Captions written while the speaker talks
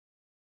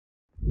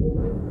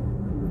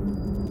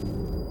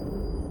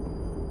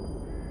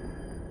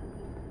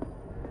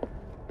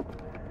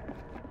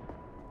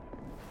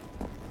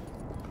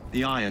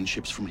The iron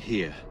ship's from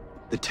here.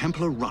 The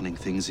Templar running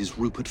things is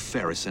Rupert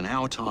Ferris and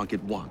our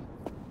target 1.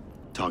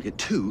 Target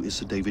 2 is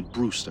Sir David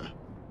Brewster,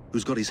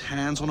 who's got his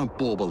hands on a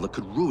bauble that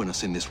could ruin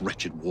us in this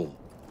wretched war.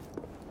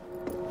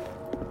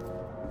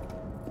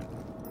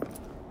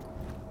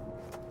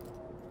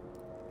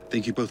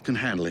 Think you both can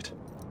handle it?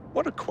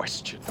 What a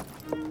question.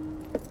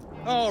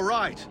 All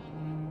right.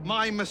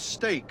 My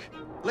mistake.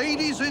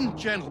 Ladies and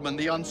gentlemen,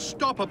 the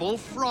unstoppable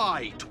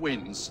Frye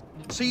twins.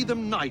 See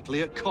them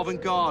nightly at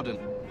Covent Garden.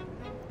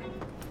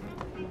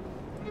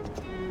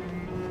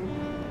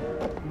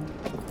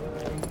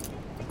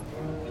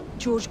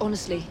 George,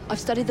 honestly, I've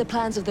studied the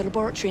plans of the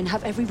laboratory and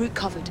have every route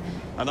covered.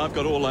 And I've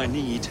got all I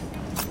need.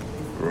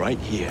 Right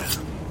here.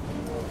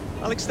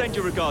 I'll extend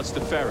your regards to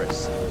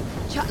Ferris.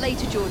 Chat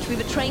later, George. We've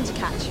a train to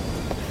catch.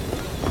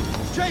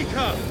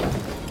 Jacob!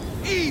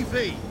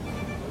 Evie!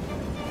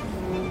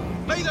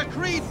 May the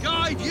creed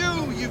guide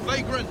you, you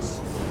vagrants!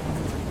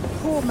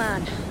 Poor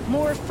man.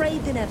 More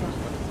afraid than ever.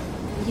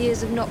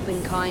 Years have not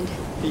been kind.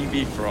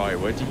 Evie Frye,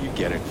 where do you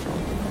get it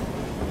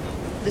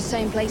from? The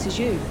same place as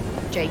you,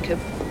 Jacob.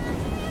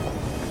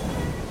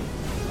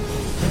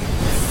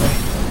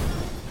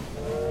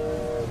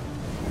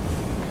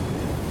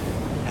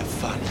 Have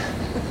fun.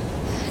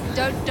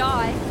 Don't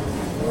die.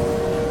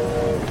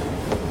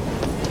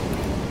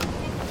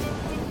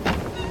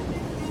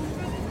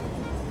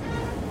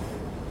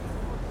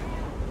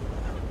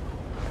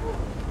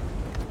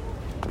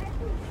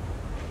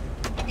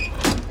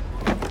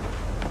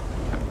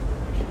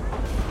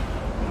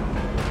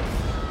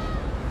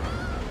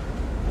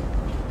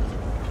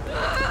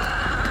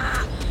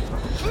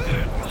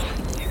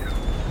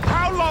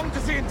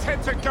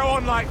 To go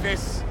on like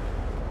this.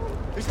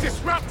 He's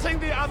disrupting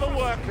the other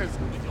workers.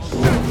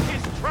 Set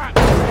his trap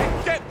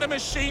and get the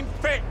machine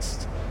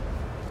fixed.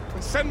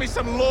 And send me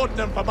some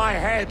laudanum for my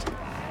head.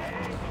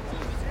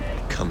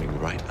 Coming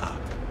right up.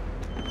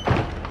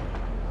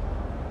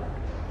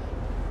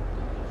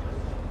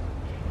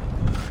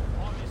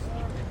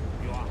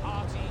 You are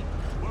hearty,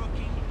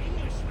 working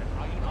Englishmen,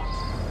 are you not?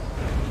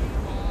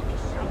 You are the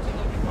shouting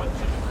of a bunch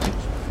of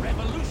French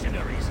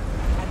revolutionaries.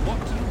 And what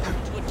do you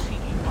want to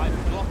achieve by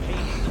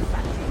blockading the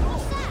factory?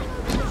 What's that?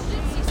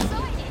 It's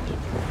exciting.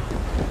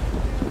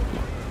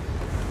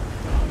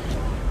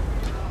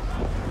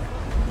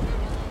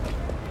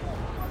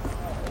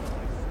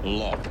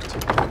 Locked.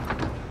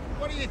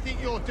 What do you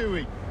think you're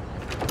doing?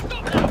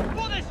 Stop now!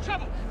 What there's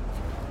trouble!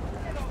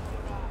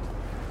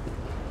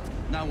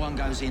 No one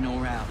goes in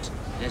or out,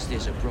 unless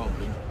there's a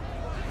problem.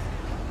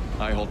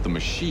 I hold the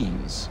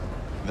machines.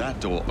 That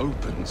door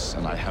opens,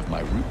 and I have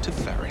my route to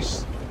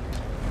Ferris.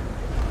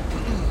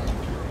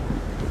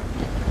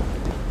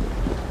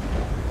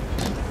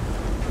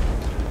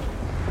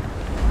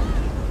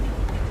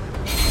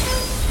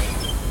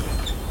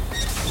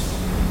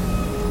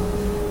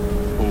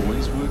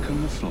 Always work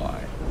on the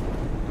fly.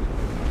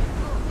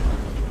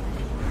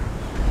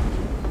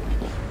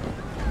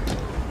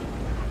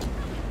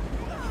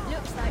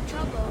 Looks like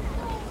trouble.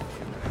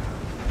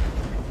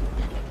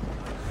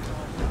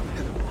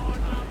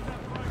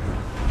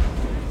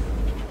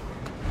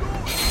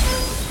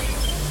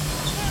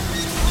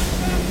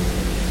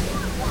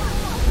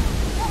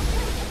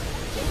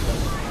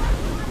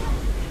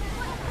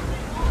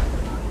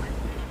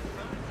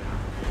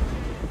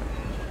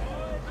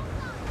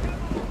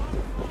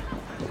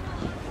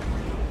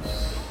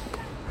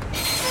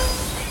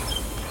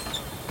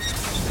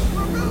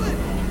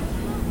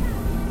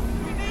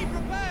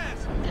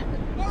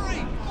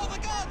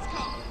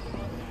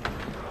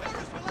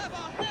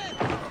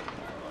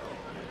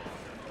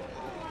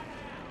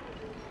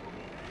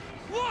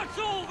 What's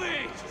all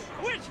this?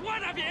 Which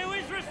one of you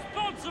is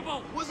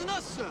responsible? Wasn't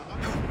us, sir.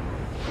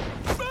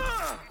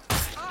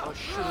 I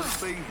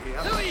shouldn't be here.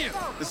 Who are you?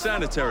 The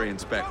sanitary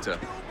inspector.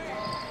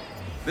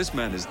 This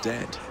man is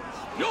dead.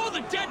 You're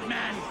the dead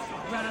man!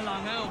 Run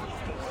along home.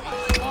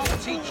 I'll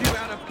teach you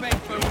how to beg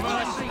for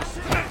mercy.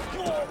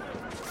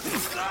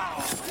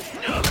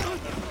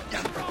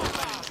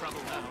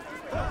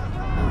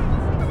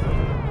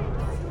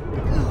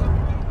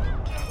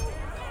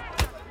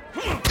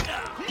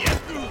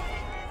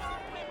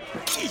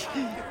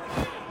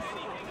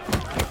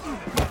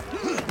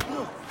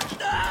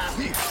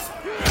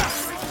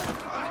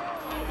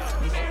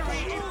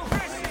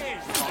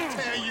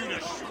 Tear you to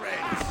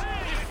shreds.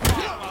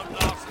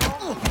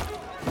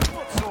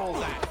 What's all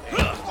that?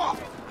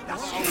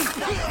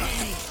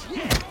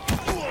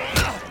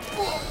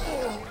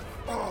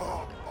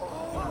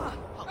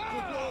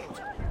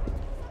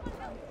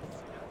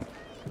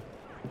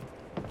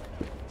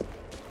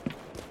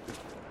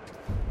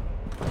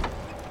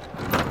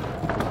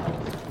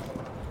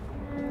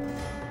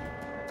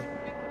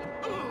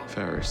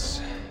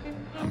 Ferris,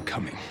 I'm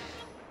coming.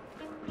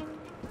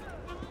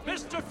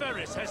 Mr.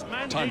 Ferris has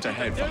mandated Time to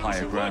head that for those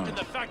higher who ground. work in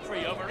the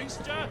factory over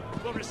Easter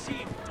will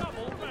receive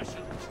double rations.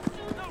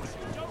 Those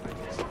who don't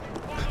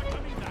are not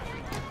coming back.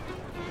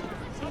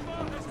 Supper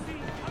has been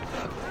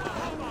cut for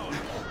half hour.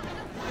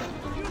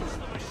 Use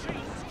the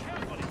machines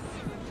carefully.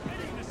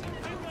 Any missing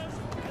fingers,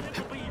 and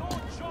it'll be your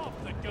job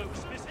that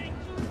goes missing.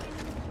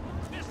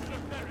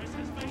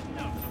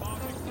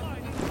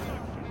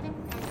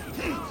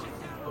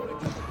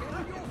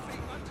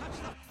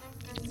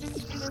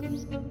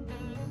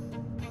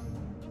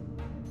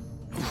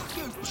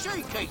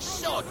 Cheeky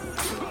sod!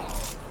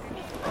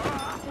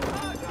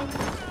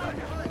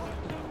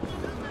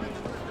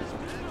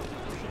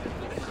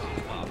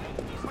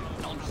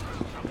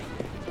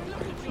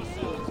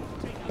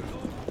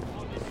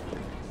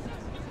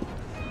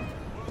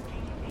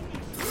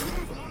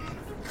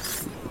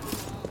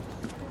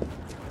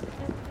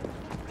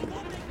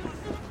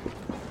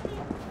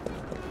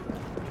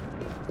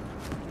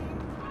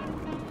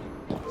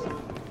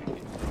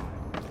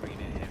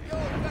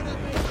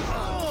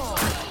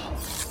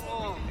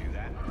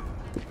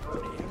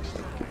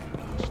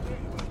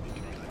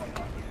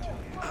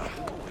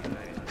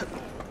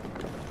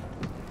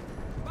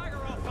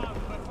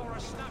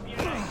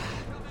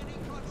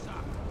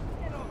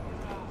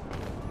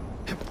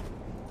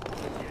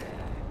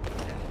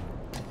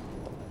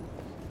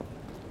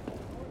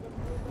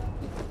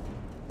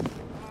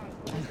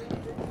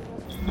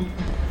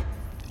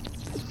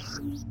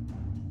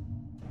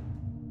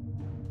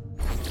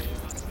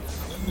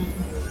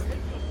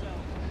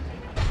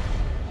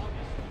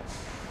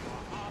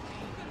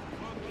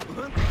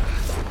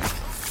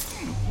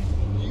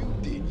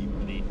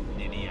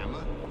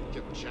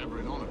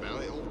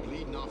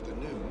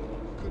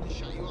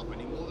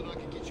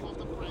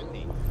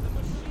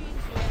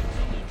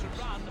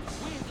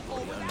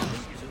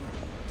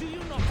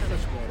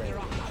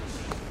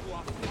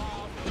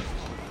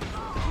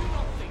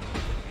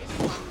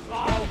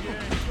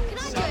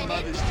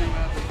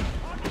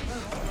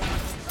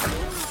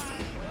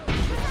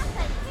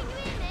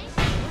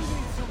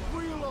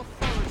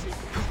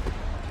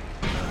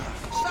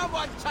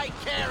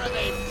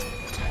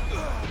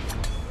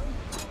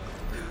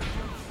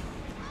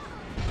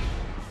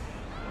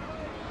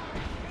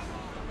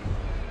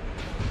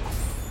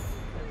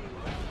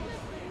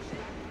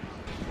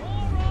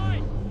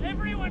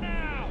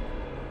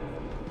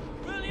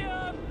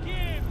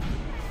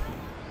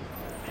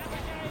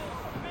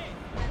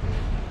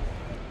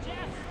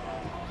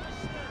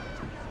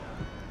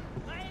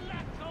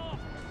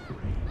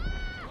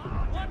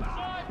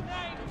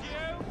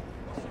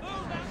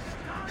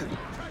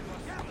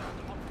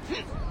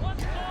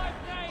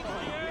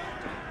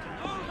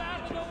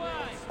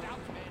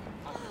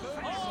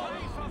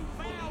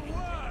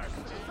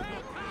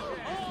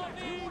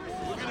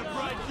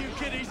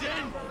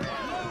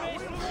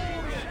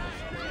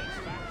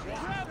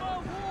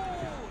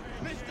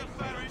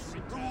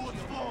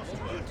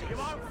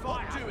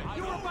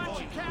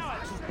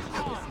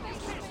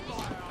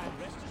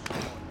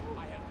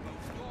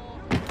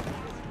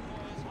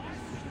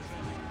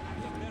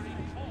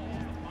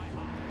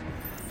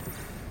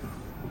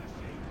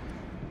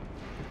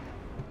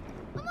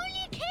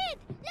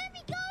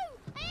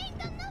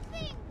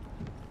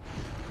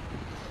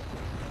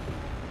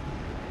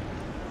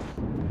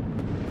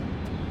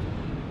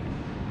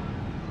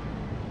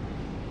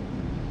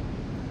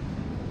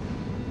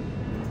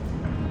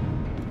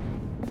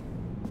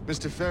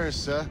 Mr. Ferris,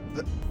 sir,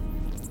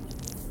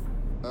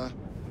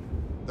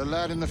 the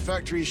lad in the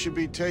factory should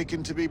be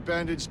taken to be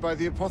bandaged by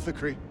the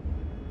apothecary.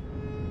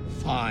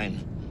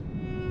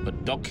 Fine,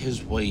 but dock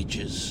his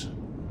wages.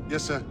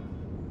 Yes, sir.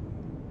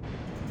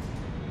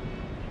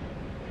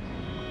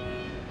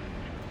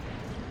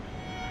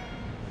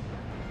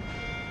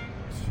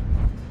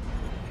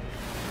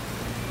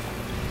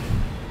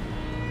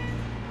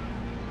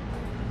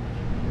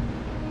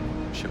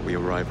 Shall we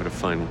arrive at a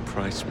final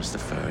price, Mr.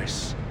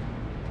 Ferris?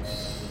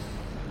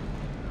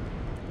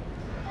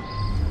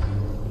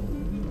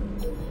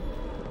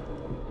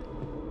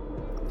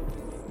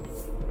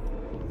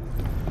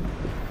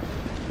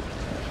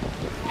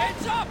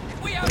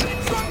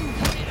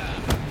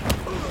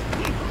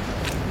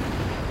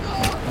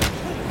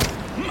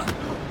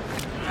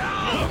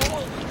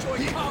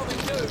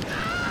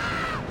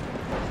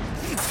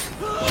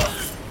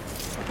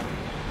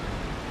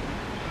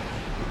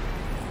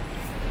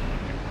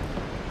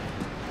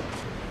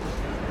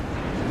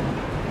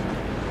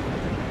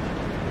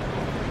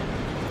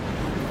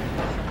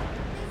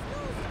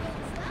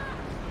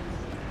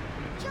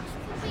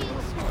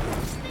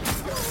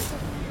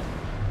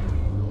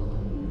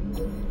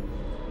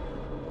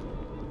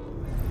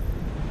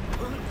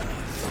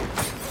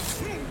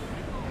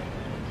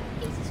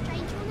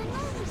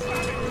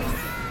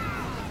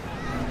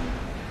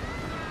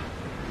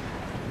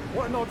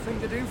 What an odd thing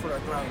to do for a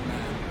grown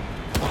man.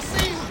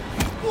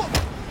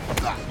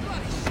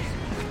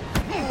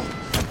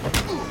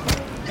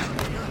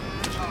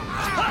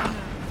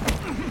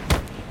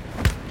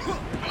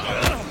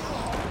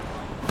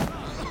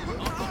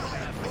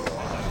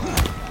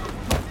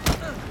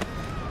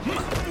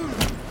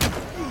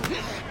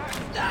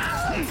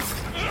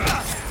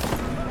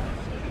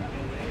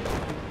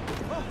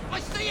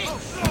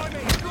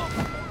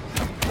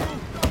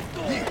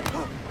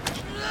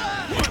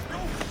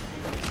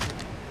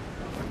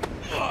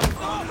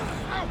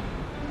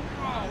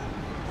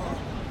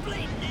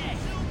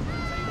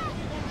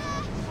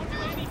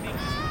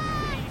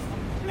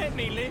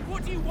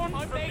 What do you want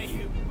from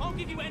me? I'll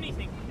give you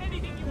anything.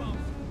 Anything you ask.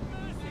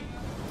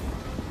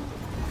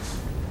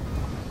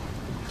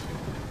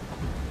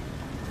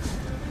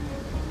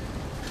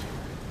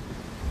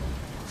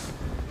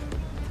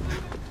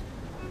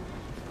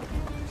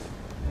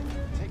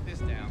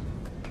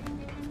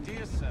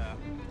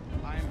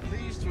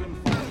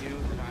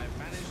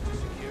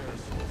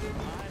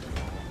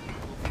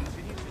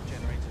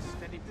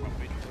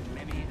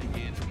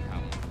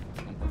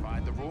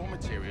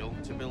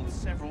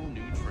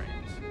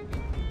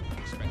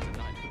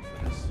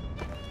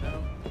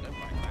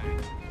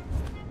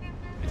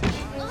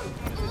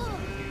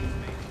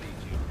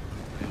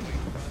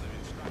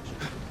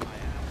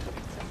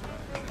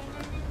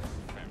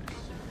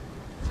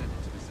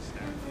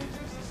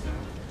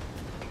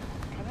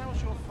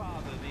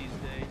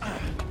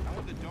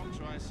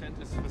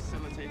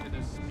 facilitated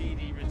a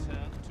speedy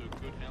return to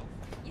good health?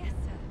 Yes,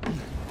 sir.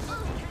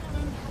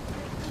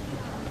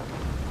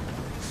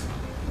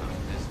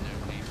 There's no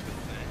need for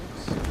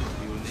thanks.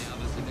 You and the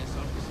others in this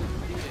office are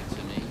dear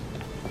to me.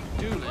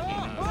 Do let me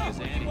know if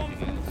there's anything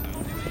else.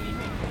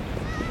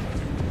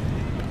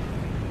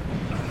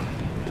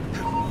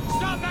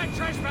 Stop that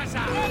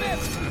trespasser! Grab him!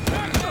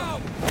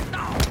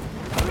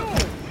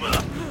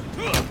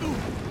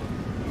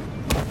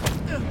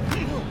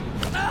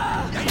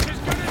 He's as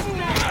good as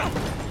dead!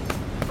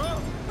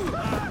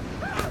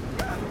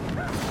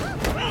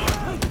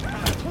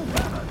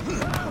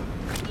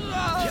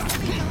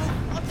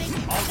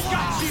 I'll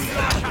gut you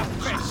like a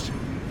fish!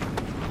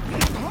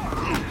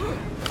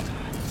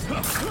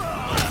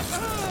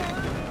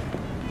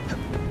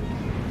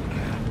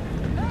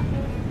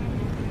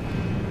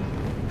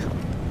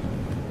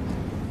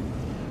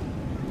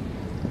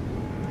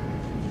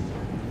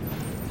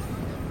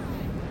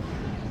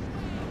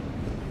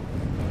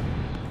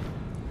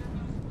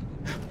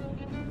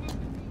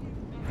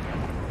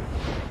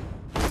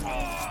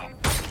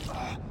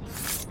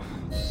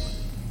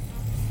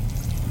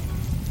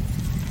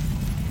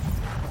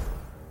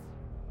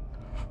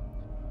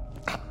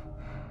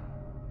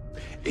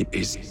 It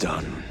is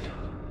done.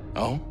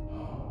 Oh?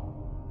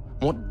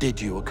 What did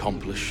you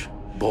accomplish,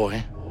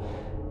 boy?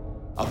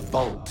 A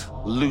bolt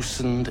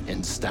loosened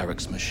in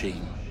Starrick's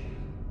machine.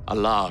 A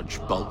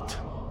large bolt,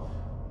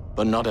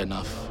 but not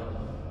enough.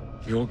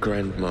 Your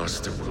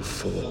Grandmaster will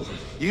fall.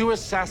 You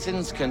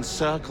assassins can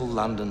circle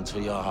London to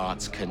your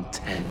heart's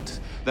content.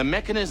 The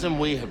mechanism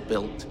we have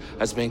built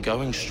has been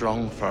going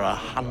strong for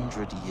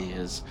 100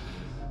 years,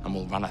 and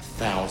will run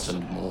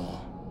 1,000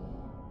 more.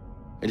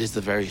 It is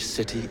the very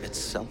city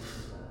itself.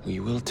 We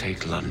will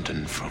take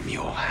London from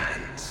your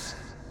hands.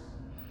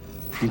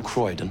 From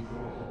Croydon?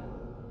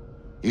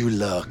 You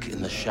lurk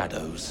in the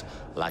shadows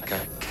like a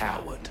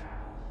coward.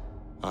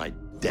 I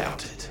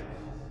doubt it.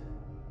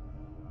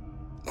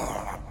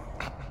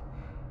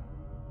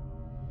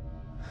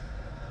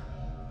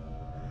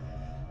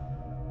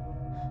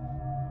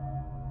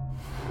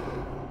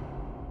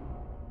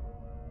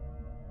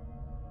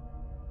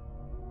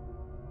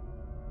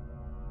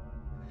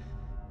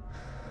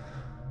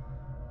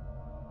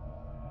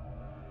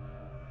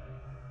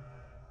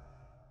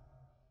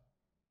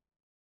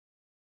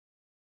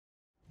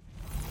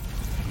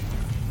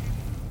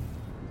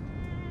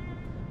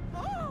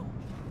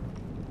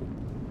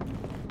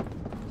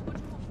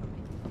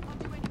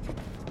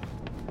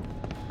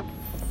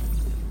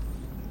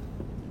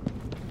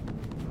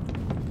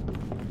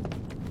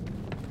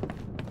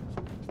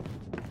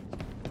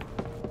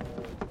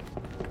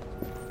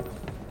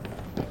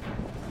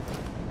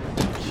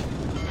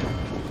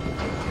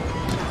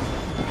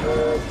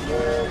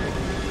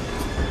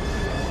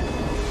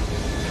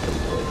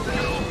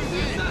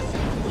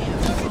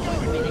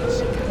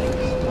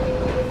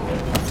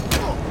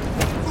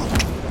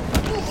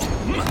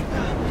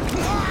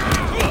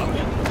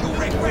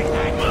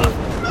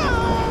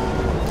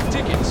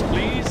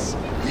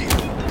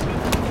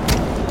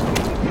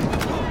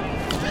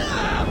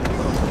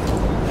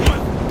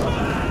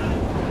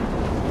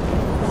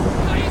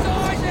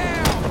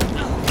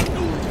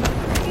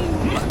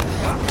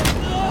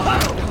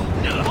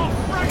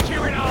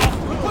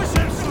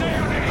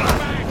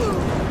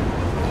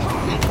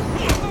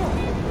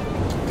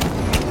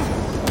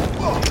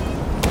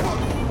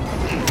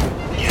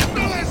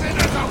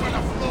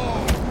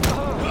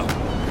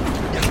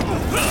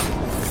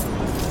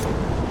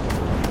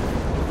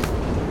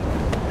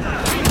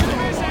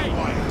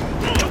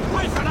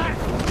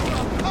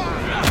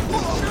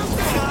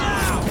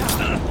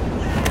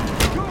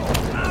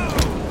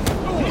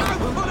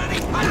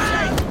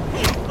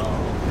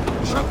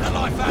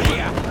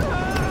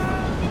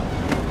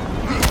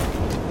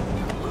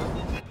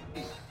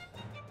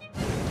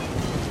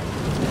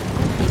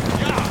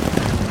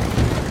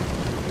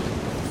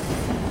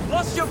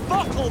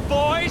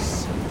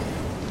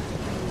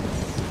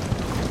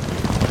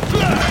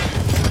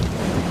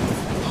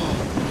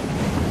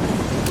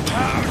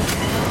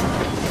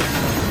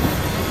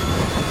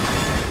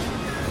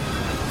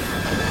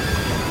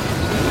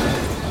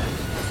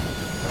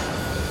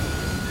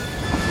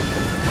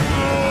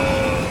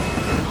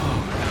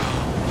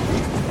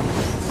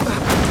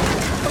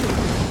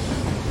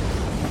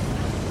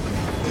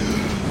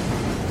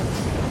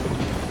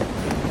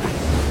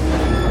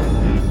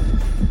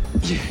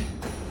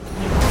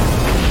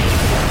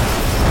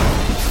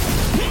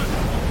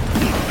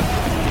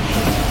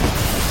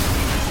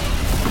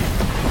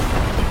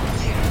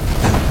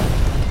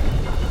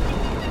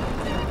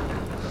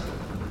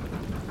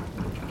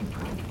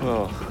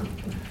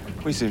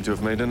 We seem to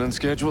have made an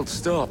unscheduled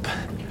stop.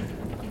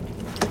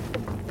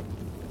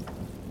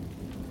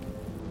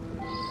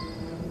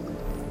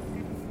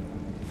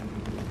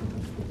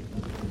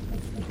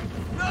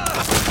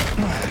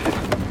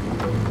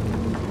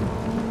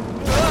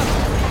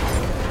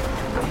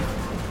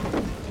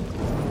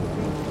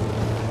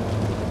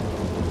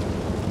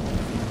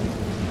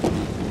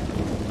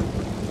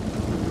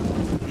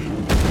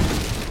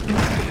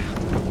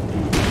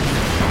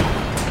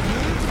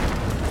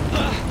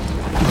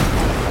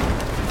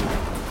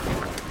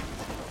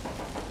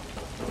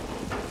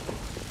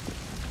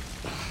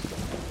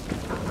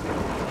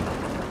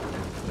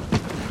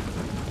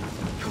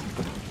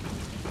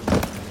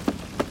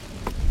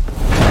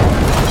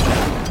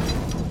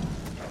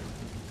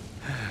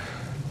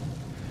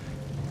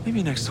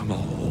 Maybe next time I'll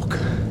walk.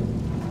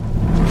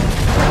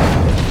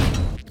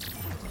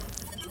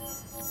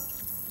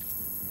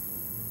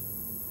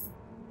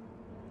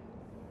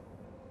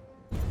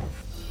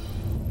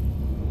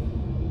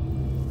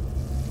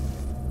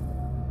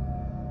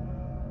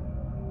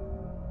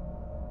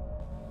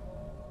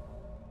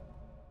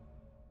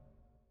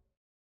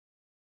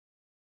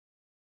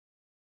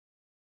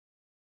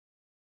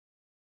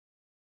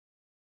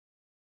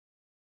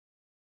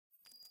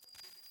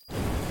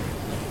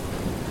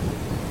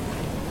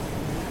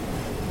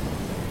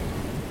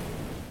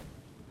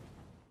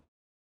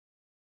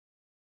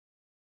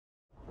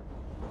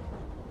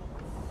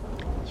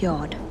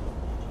 Yard.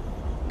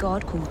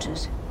 Guard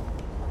quarters.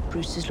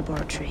 Brewster's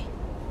laboratory.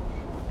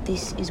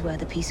 This is where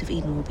the piece of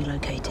Eden will be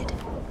located.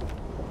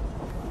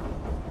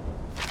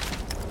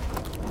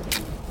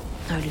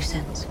 No loose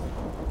ends.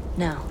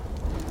 Now,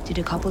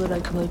 decouple the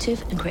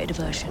locomotive and create a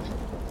diversion.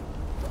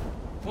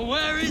 Well,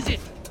 where is it?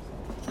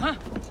 Huh?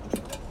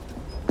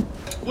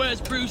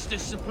 Where's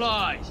Brewster's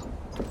supplies?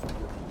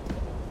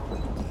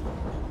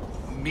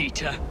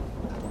 Meter.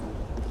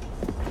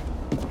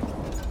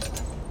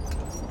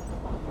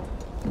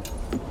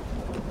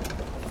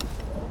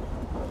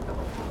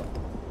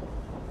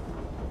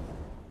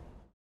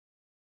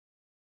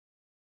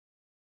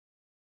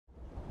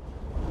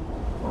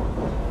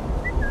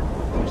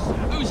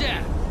 Who's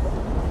that?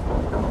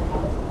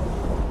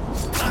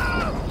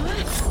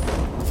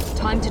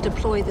 Time to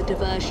deploy the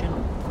diversion.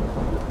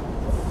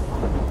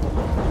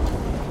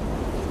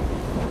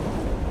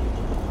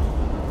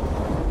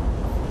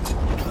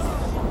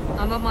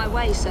 I'm on my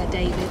way, Sir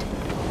David.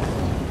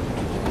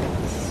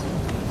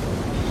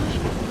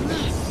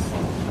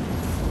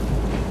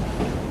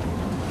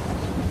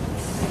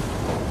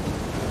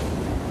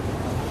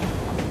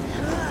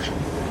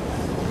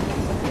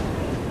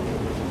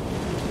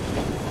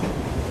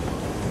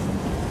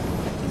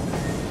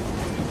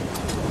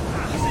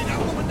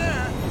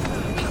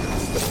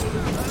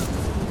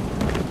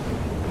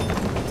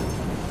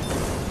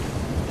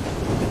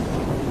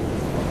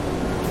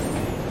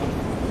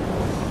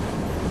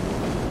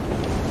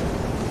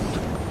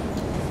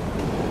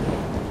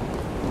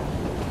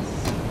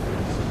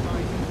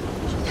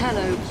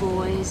 Hello,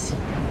 boys.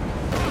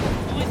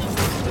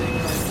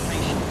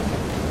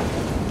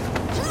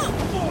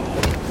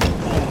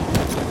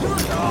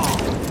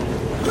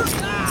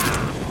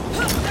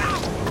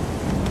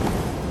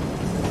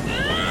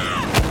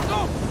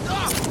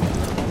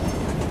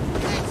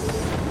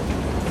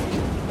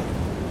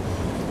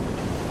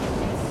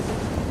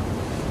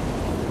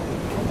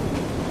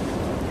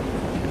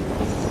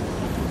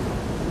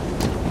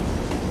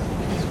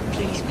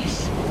 Please,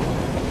 miss.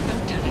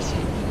 Don't turn us in.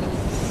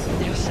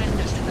 They'll send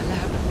us to the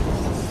lab.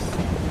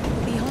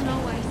 We'll be on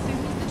our way as soon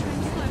as the train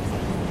slows.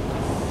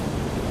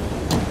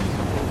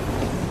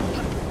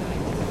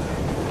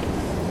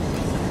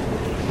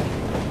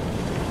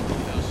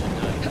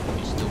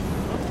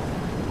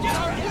 Get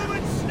our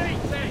woman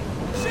snake thing!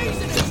 She's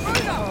an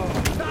intruder!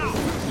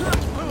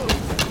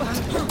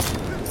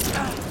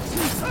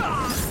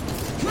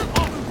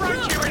 I'll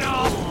break you in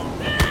half!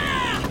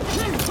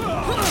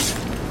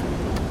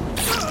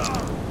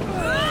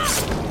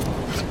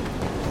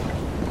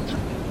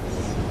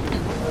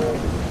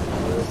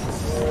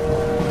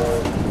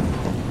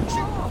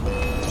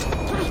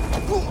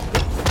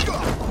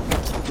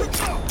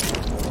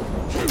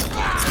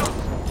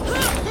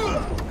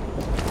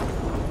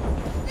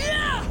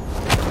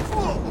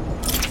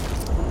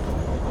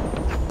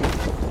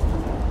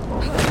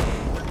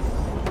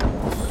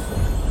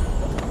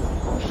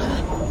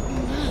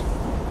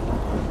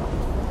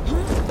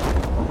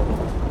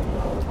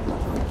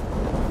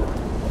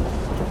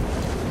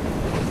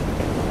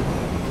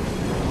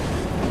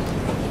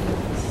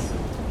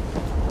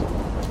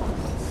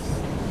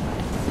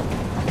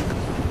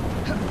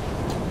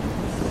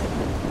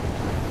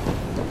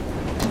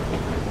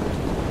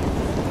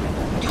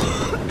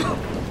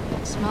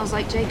 Smells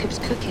like Jacob's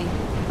cooking.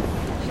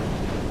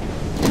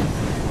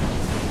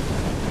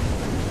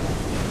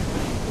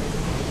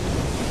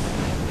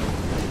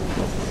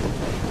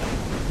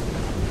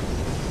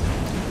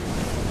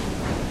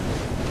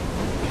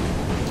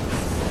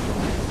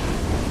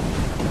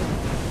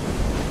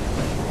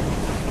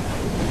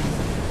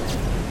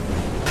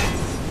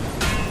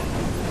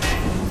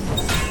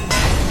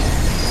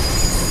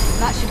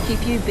 That should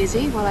keep you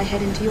busy while I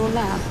head into your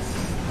lab.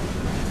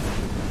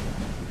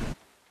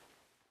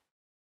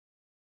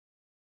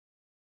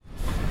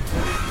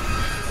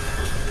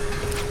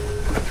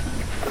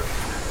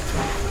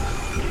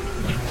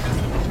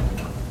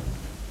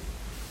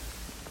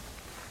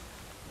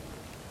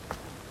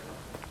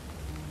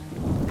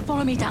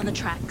 Follow me down the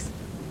tracks.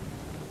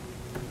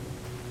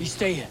 You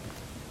stay here.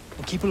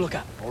 We'll keep a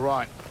lookout. All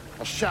right.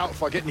 I'll shout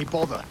if I get any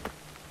bother.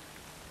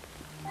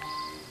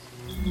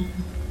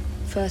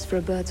 First for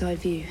a bird's eye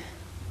view.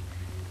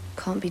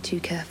 Can't be too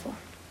careful.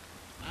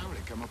 How will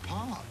it come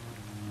apart?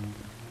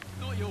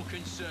 Not your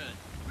concern.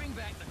 Bring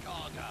back the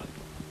cargo.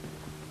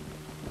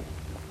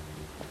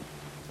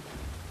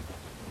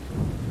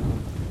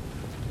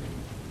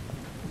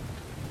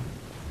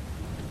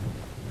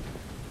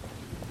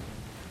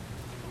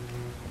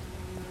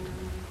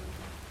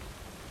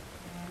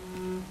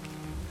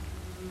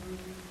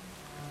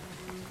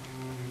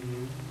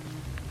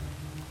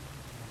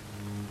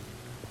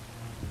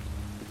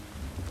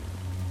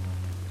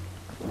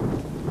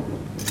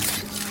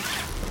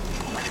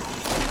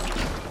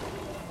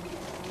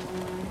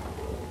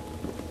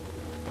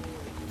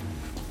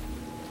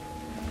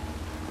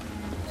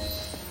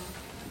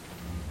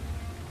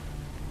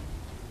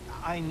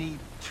 I need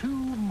 2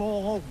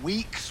 more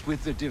weeks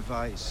with the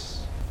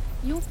device.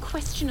 Your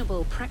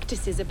questionable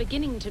practices are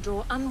beginning to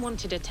draw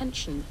unwanted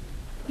attention.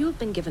 You have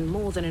been given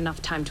more than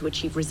enough time to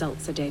achieve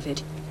results, Sir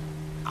David.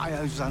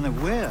 I was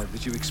unaware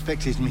that you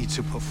expected me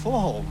to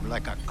perform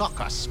like a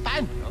cocker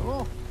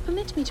spaniel.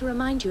 Permit me to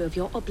remind you of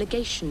your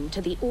obligation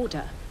to the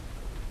Order.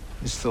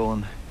 Miss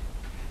Thorne,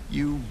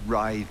 you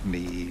ride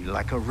me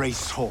like a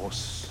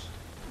racehorse.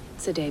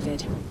 Sir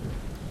David,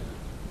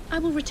 I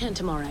will return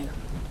tomorrow.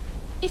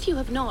 If you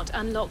have not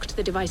unlocked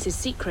the device's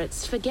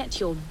secrets, forget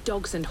your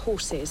dogs and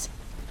horses.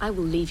 I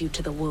will leave you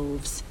to the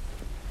wolves.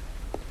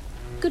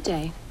 Good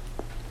day.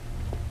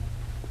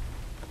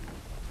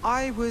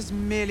 I was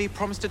merely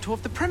promised a tour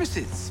of the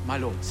premises, my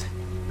lords.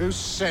 Who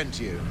sent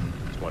you?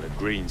 It's one of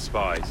Green's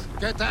spies.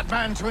 Get that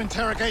man to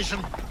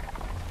interrogation.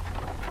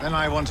 Then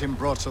I want him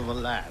brought to the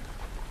lab.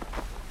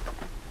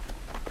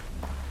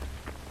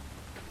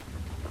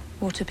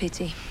 What a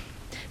pity.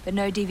 But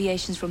no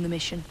deviations from the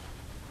mission.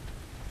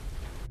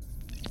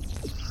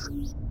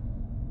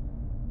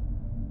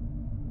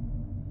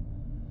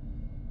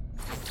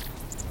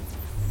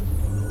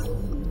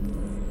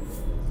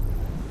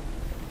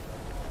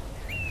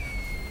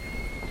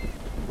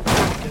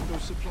 Get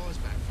those supplies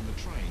back from the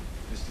train.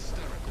 This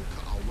hysterical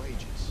cut our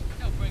wages.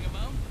 They'll bring them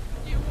home.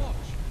 You watch.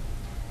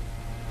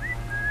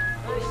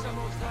 There's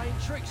someone's playing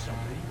tricks on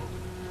me.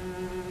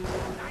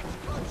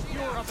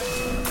 You're up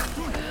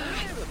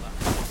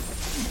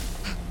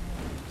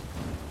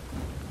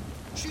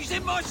She's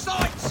in my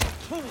sights!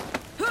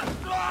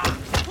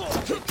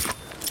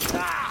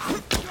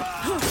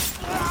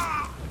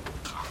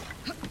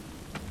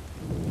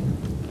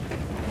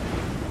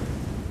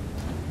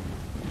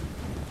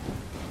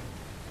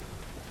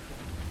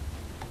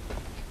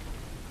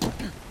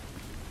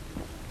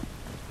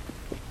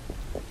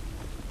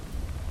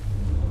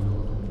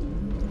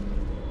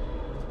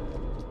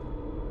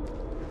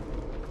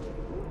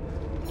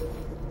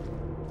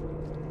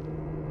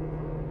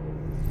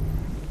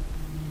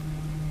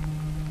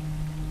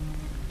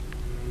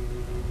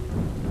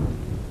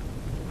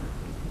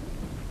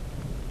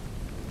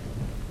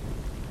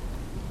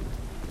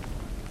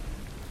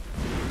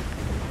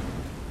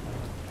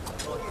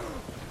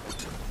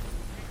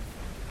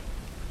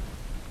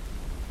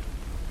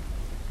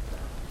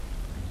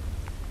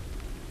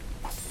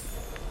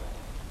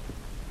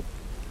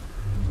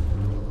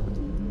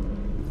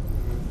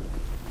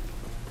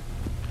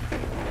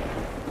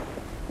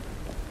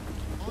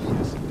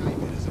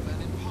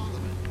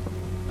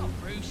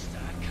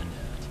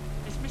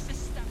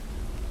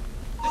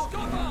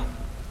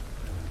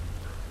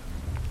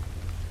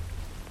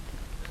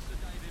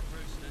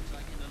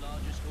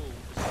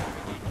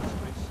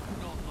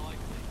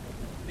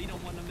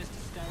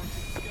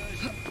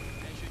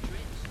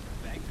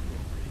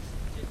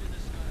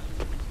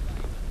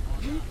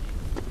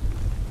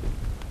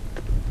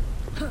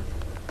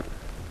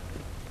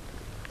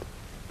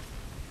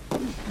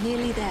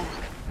 Nearly there.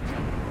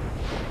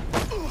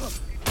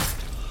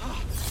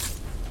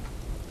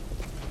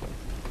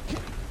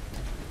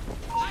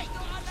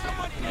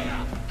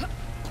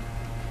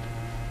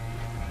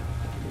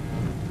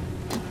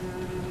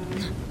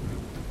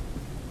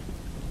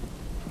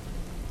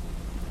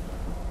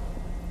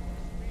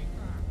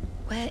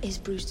 Where is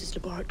Brewster's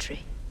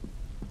laboratory?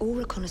 All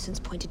reconnaissance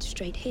pointed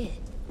straight here.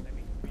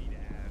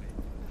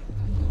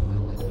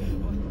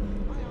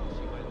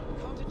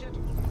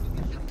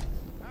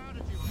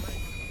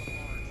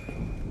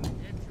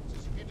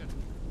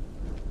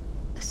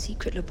 A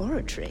secret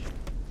laboratory?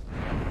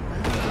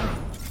 Well,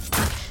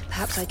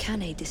 perhaps I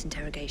can aid this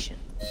interrogation.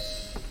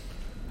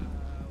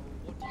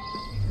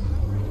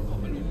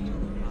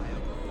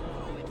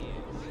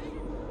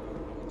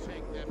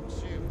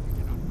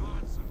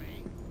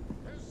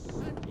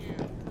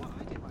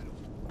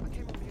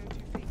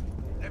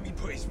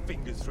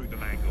 Through the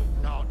mangle.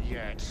 Not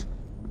yet.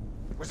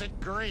 Was it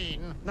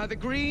green? Neither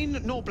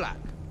green nor black,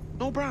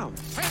 nor brown.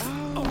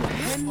 Oh,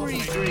 Henry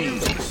Green.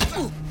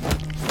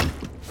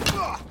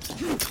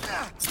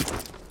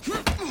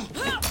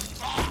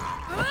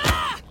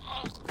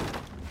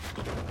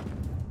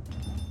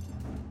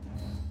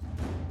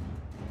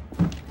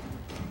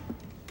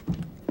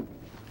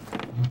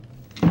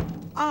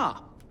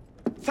 Ah,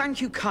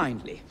 thank you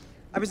kindly.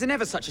 I was in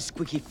ever such a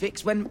squeaky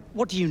fix when,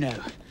 what do you know?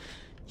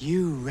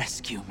 You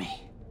rescue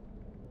me.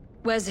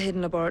 Where's the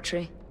hidden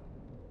laboratory?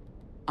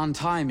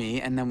 Untie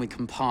me, and then we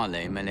can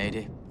parley, my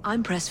lady.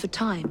 I'm pressed for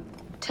time.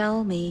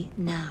 Tell me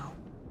now.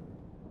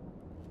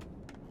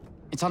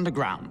 It's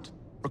underground.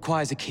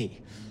 Requires a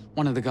key.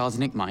 One of the guards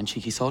nicked mine,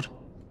 cheeky sod.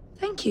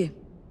 Thank you.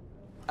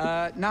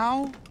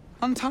 Now?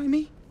 Untie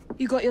me?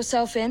 You got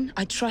yourself in.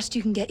 I trust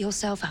you can get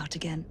yourself out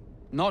again.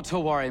 Not to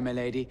worry, my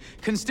lady.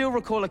 Can still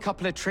recall a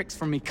couple of tricks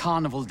from me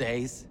carnival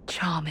days.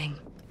 Charming.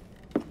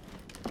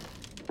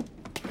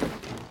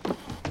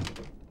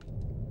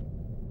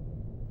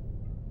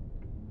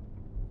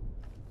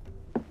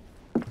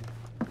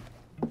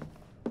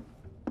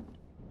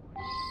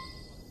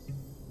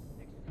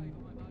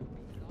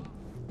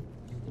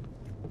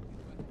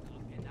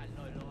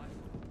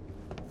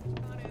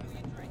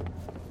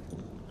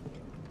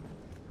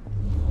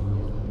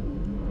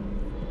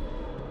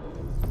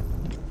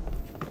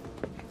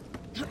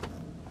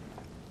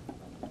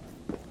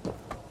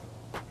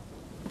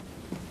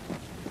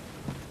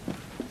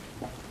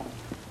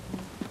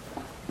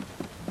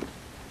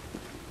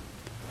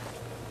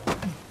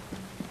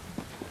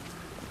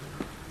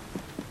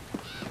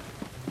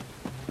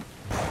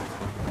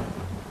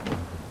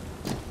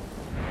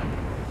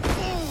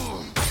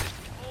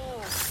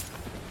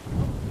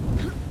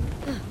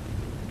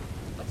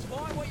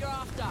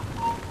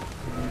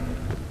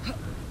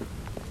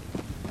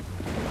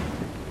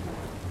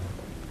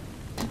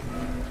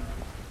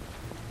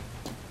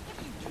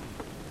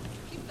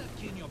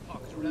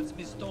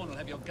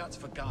 have your guts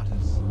for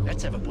garters.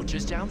 Let's have a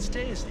butcher's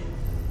downstairs then.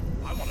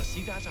 I want to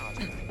see that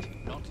artifact.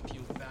 Not if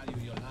you value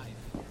your life.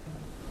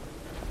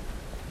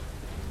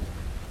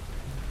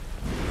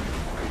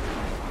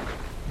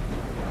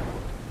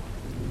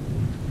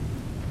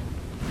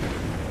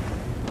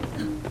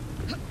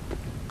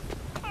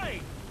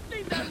 Hey,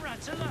 leave them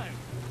rats alone.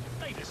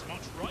 They've as much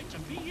right to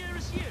be here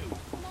as you.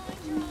 Mind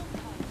your own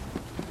code.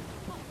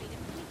 Won't be the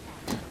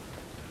police.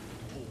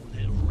 Poor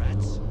little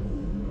rats.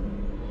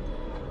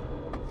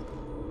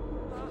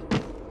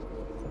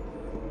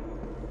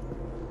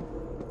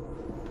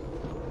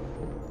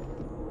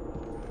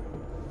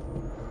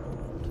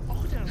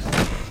 Oh,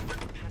 downstairs.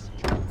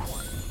 Passenger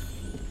one.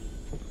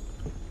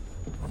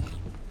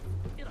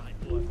 It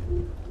ain't worth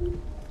it.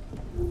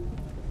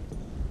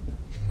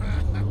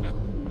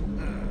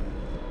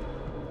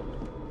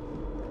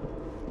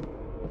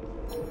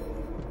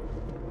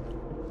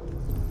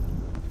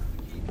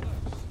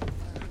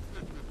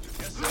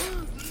 Yes, sir.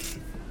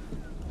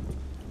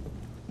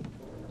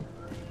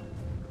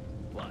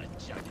 What a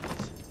jacket.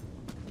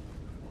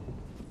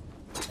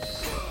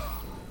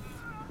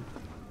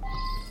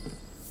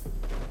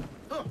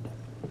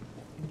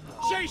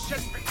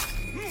 Jesus!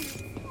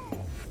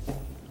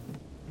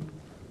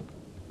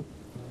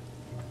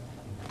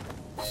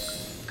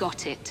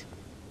 Got it.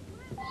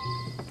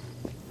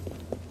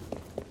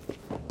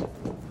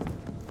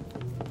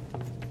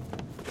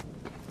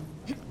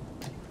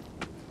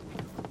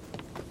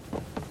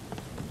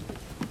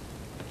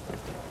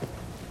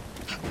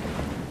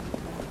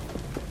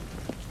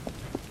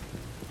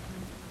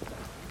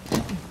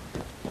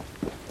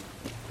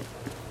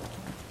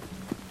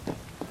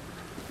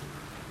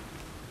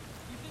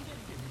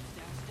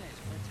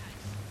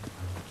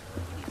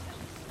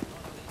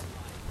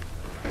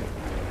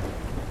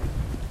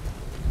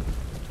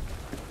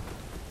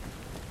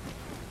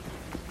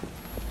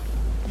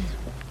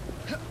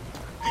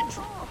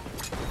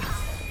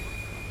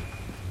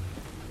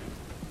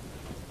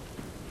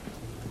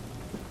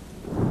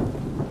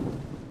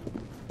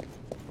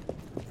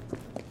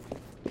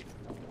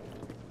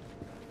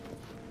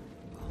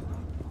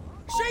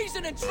 She's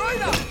an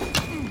intruder!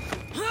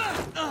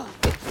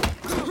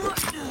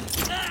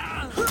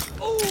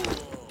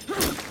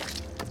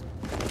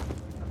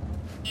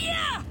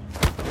 Yeah!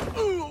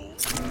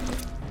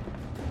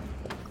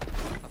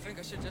 I think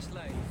I should just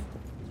leave.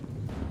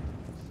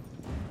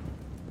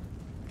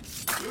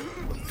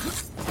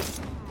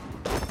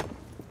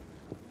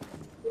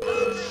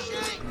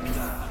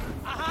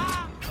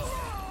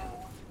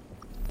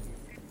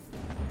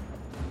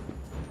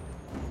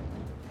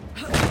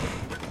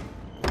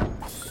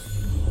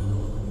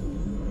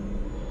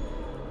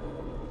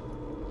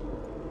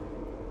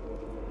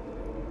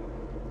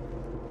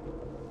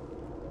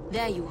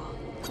 There you are.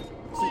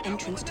 The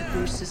entrance to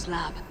Bruce's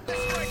lab.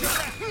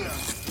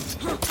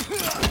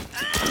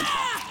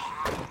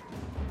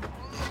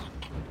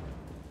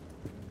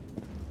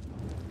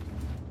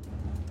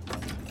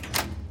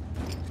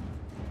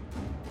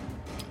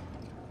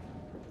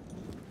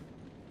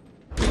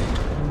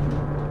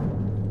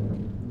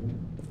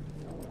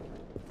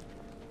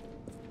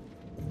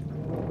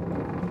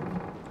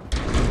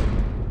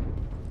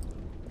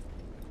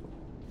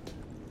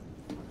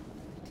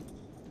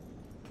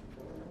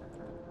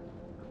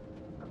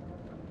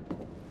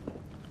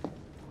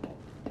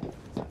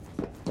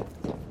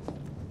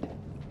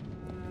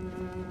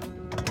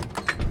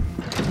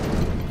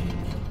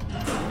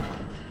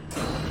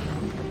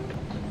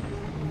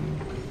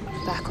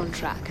 Back on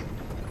track.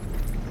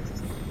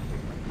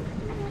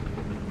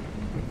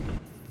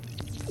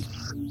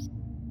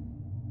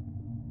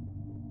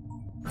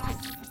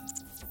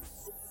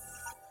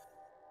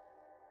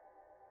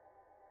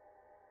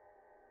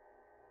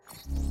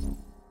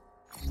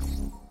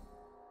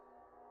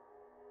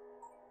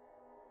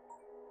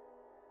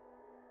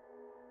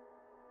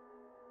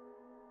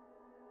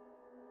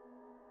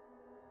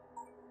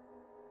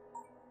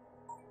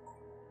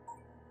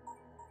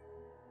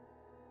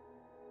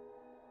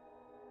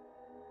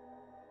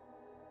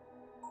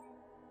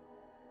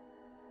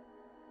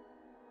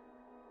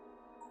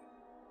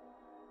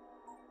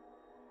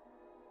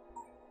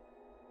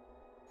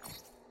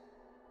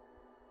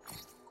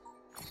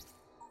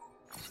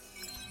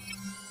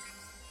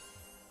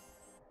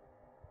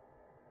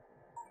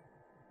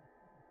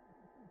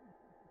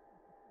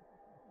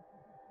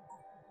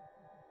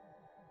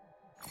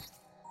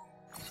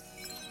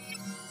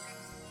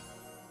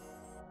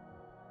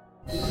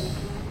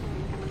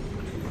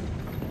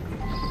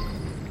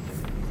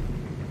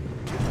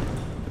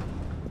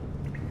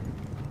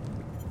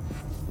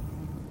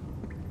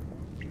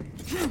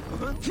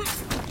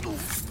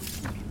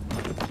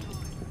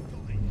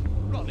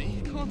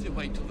 Ronnie, can't it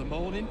wait till the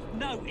morning?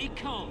 No, it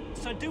can't.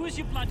 So do as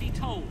you're bloody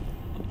told.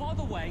 And by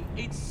the way,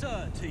 it's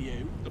sir to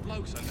you. The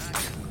blokes are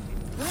nagging.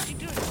 What are you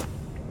doing?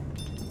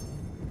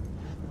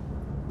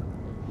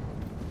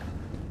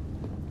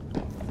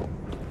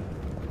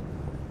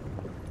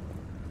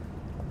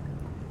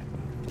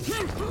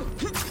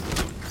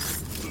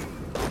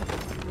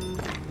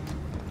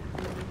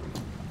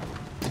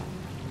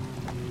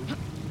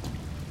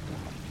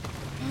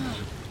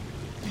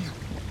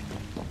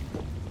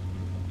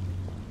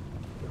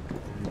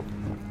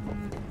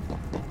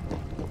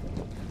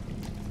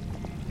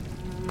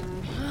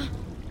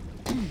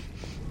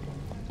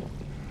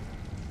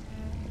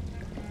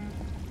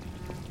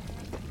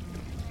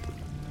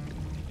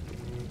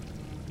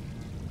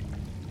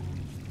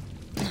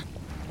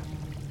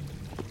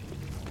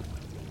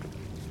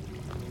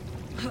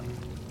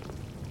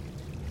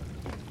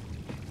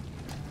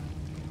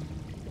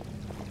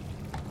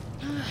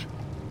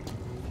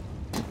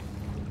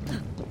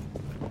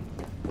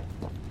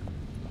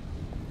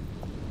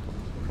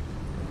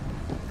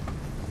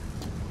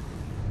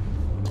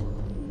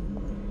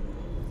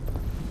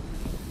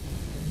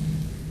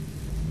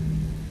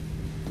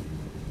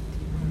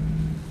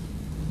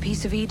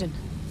 piece of Eden.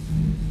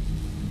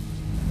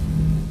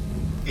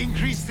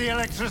 Increase the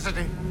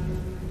electricity.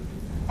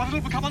 But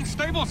it'll become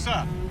unstable,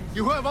 sir.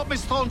 You heard what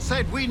Miss Thorne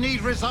said. We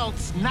need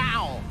results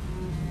now.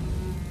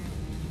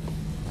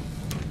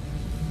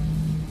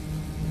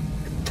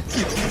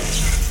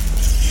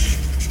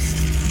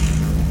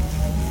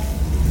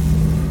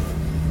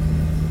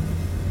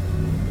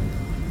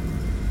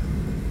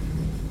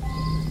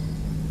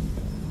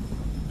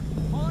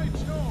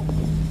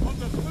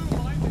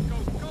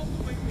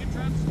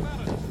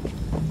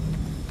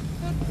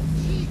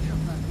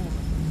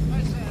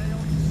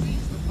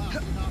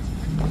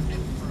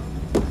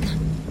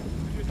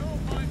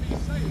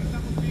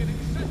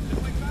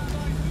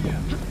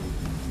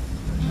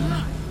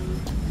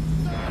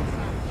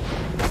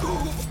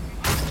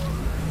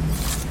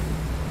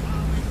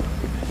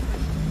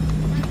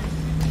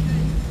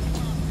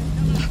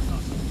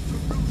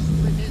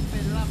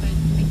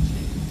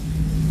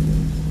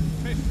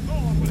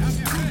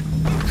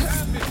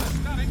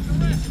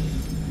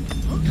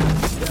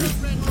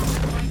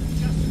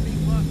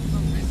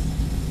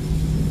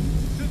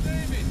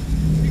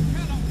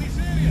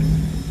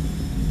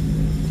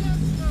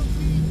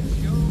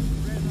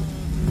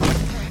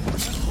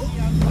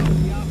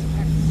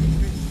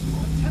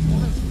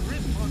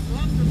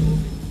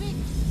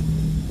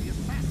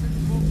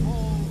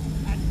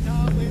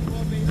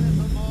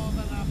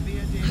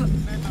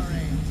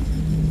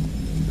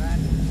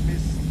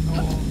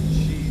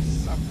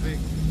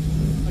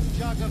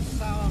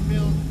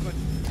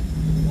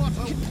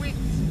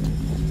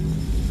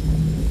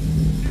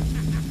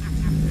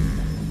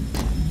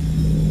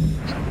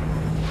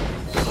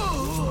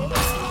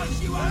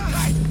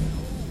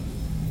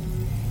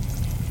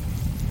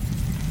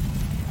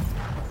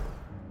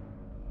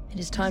 It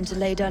is time to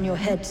lay down your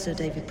head, Sir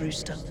David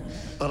Brewster.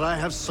 But I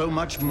have so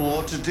much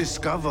more to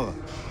discover.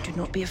 Do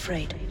not be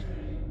afraid.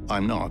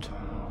 I'm not.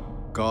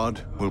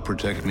 God will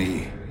protect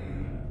me.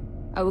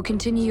 I will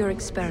continue your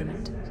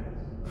experiment.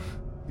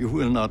 You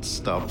will not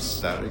stop,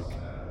 Starrick.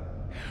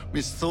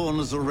 Miss Thorne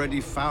has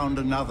already found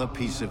another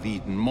piece of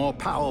Eden, more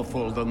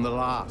powerful than the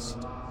last.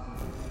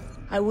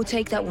 I will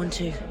take that one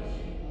too.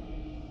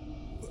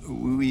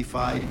 We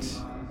fight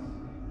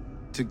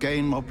to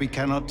gain what we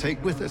cannot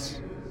take with us.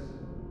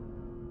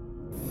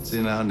 It's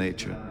in our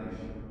nature.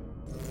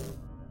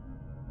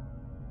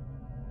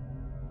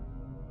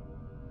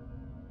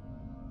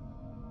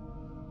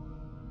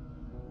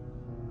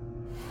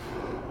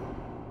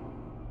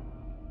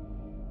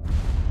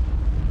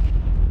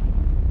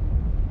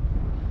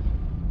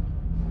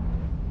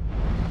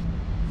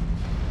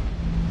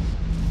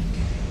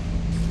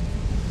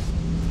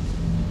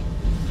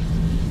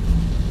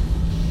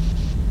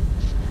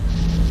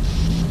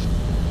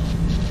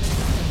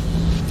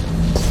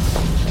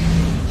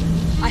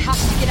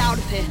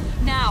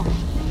 Now!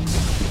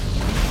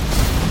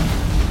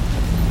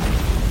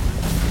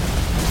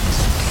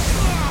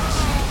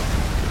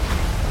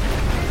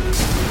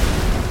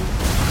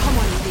 Come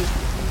on, Evie.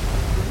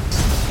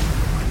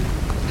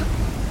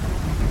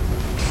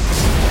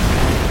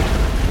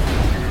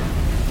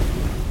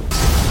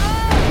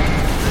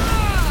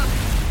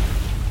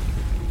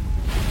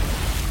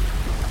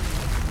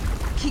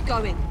 Keep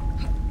going.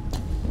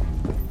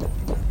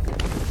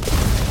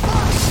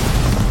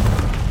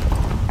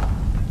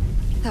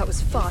 That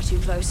was far too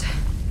close.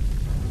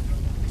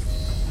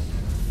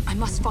 I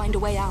must find a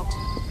way out.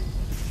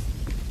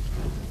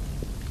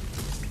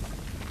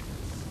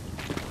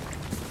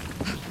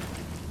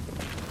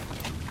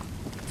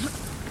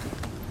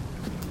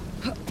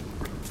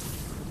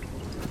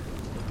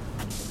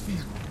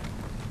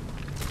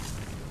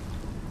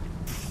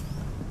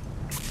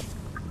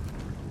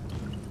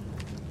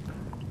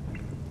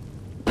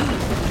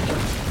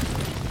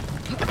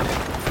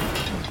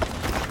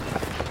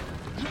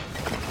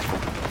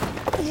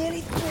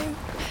 Nearly through.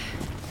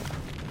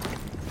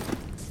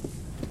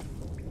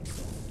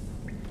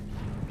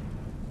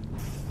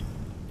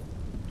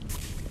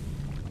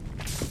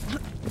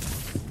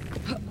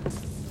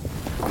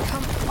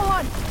 Come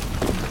on!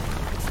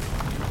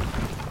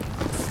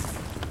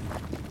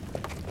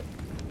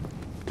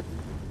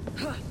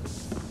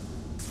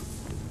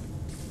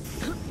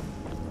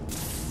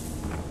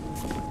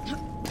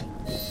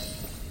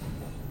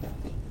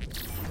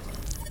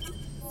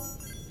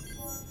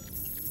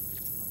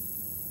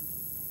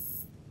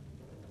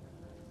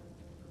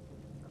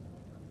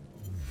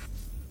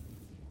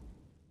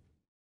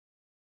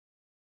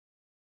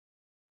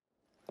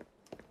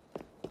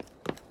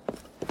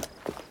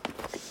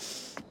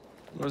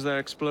 What was that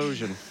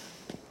explosion?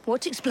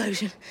 What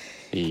explosion?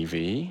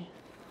 Evie?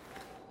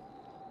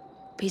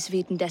 Piece of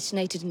Eden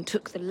detonated and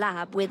took the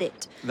lab with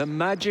it. The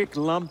magic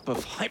lump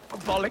of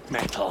hyperbolic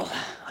metal.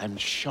 I'm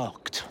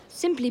shocked.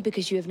 Simply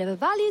because you have never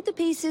valued the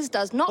pieces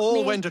does not All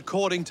mean... went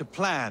according to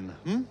plan,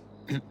 hmm?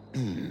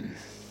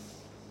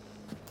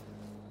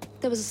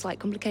 There was a slight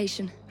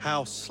complication.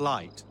 How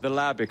slight? The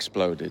lab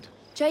exploded.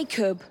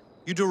 Jacob.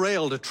 You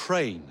derailed a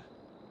train.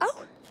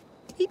 Oh,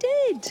 he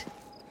did.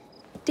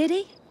 Did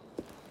he?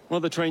 Well,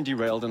 the train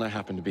derailed and I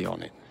happened to be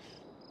on it.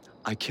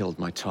 I killed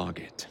my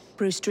target.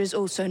 Brewster is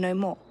also no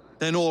more.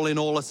 Then all in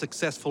all a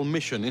successful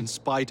mission in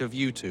spite of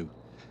you two.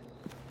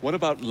 What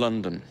about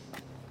London?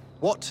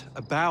 What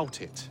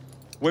about it?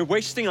 We're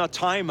wasting our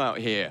time out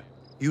here.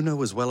 You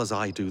know as well as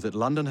I do that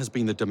London has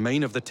been the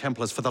domain of the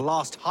Templars for the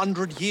last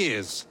 100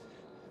 years.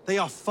 They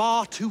are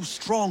far too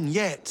strong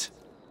yet.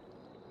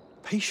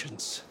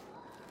 Patience.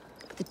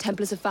 The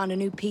Templars have found a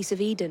new piece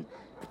of Eden.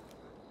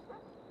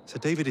 Sir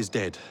David is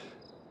dead.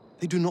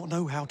 They do not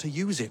know how to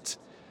use it.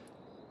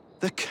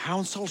 The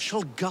Council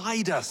shall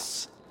guide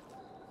us.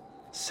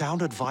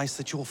 Sound advice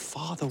that your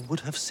father would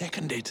have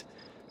seconded.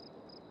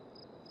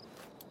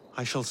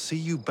 I shall see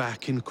you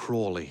back in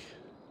Crawley.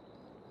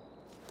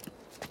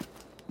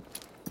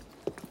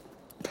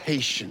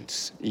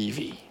 Patience,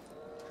 Evie.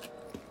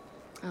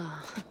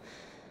 Ah,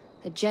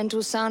 the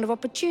gentle sound of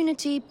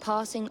opportunity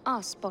passing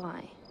us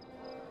by.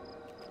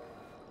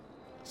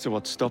 So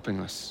what's stopping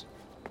us?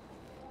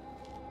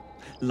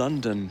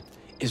 London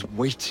is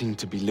waiting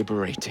to be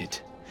liberated.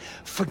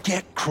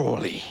 Forget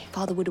Crawley.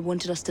 Father would have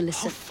wanted us to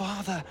listen. Oh,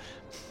 Father.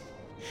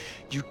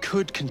 You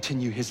could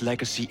continue his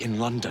legacy in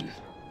London.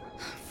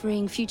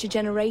 Freeing future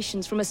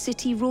generations from a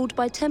city ruled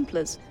by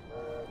Templars.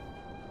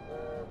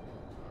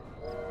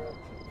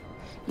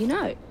 You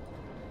know,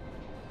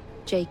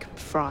 Jacob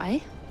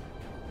Frye,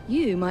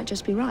 you might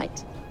just be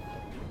right.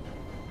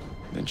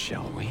 Then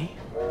shall we?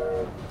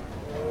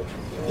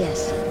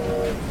 Yes.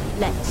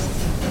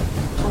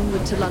 Let's.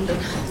 Onward to London.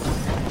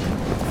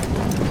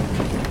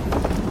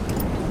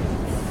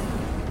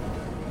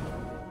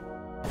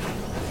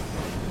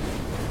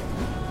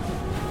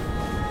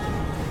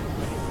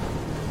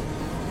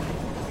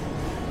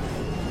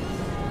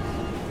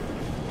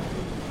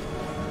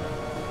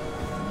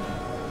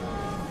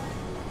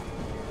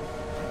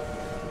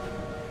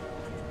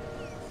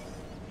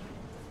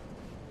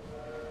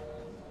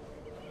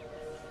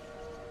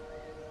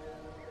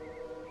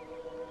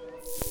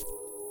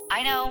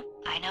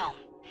 I know.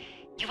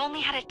 You've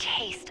only had a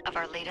taste of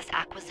our latest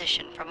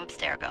acquisition from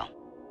Abstergo.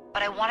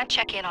 But I want to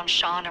check in on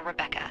Sean and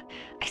Rebecca.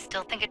 I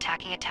still think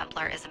attacking a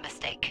Templar is a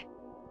mistake.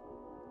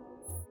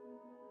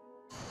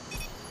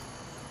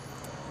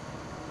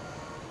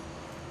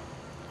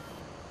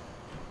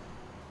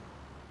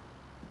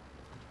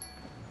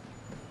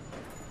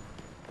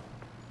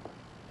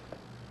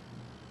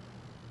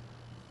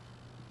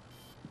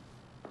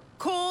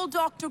 Call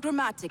Dr.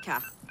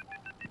 Grammatica.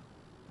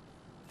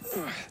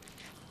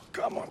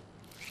 Come on.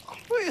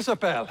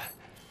 Isabel,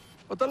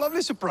 what a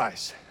lovely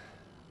surprise.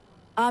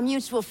 Our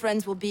mutual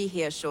friends will be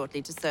here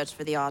shortly to search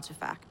for the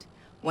artifact.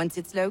 Once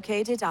it's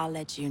located, I'll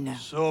let you know.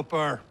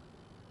 Super.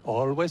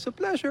 Always a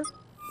pleasure.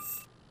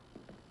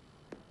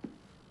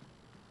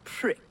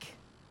 Prick.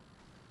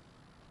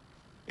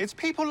 It's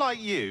people like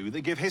you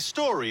that give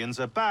historians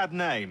a bad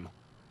name.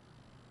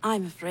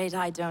 I'm afraid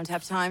I don't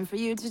have time for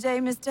you today,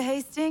 Mr.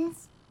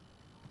 Hastings.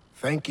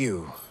 Thank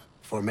you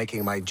for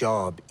making my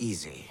job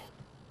easy.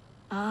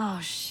 Oh,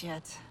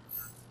 shit.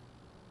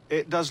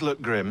 It does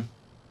look grim.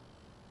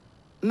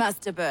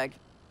 Masterberg,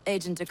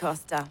 Agent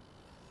Acosta.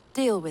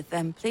 Deal with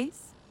them,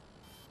 please.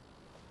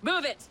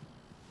 Move it!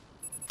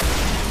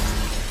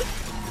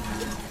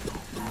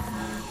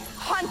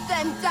 Hunt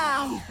them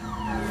down!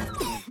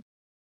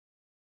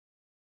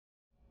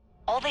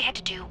 All they had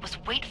to do was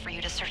wait for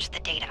you to search the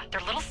data.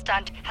 Their little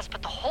stunt has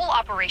put the whole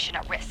operation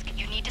at risk.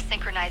 You need to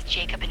synchronize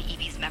Jacob and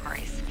Evie's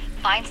memories.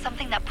 Find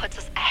something that puts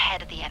us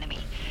ahead of the enemy.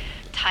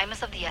 Time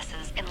is of the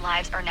essence, and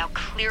lives are now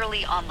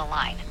clearly on the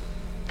line.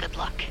 Good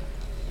luck.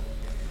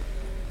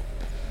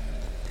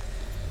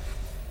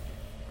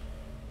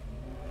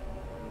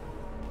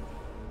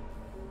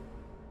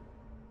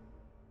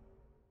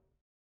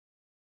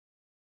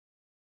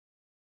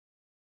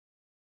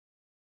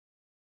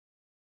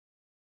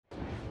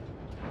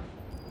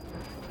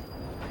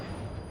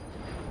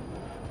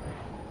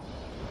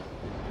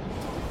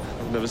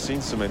 I've never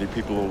seen so many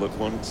people all at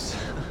once.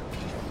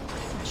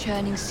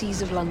 Churning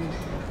seas of London.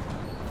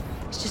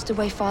 It's just the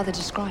way Father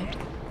described.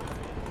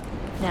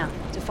 Now,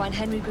 to find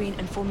Henry Green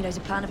and formulate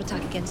a plan of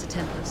attack against the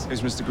Templars.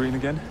 Is Mr. Green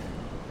again?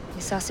 The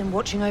assassin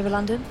watching over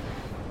London?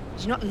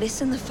 Did you not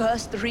listen the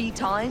first 3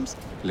 times?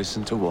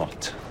 Listen to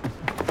what?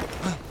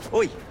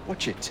 Oi,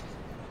 watch it.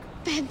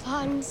 Beg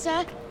pardon,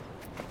 sir.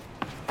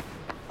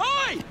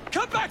 Oi!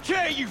 Come back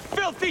here, you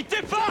filthy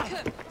dipper!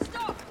 Jacob,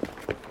 stop!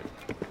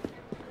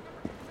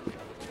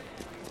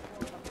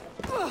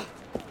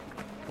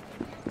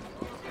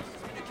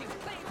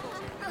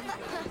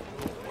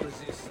 What is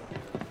this?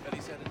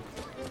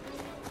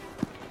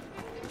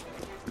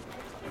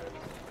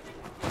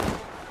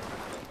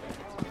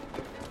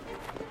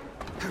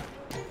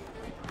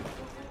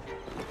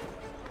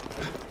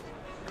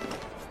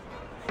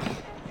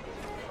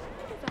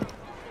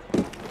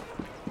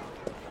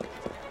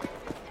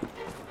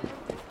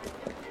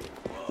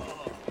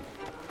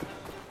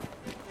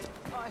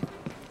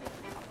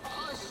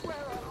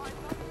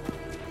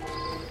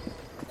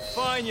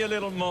 Fine, you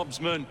little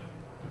mobsman.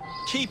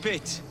 Keep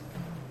it.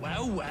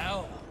 Well,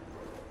 well.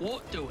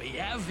 What do we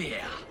have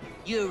here?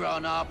 You're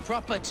on our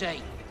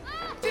property.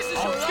 This is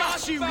your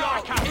last you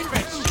like,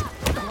 bitch!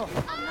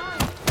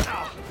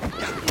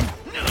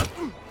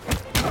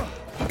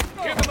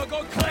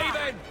 got clay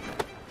then!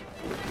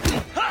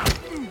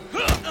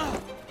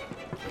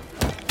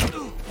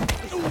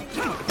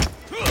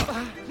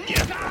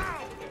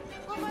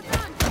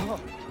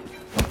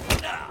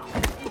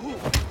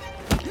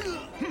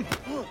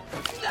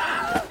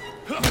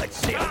 Let's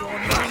see how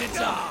long your minutes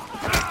are!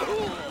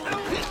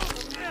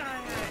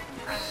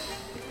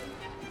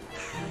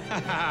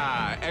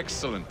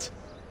 Excellent.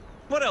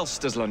 What else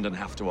does London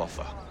have to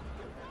offer?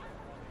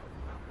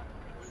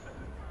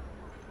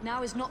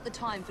 Now is not the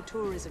time for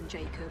tourism,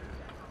 Jacob.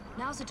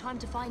 Now's the time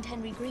to find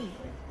Henry Green.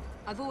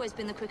 I've always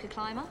been the quicker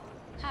climber,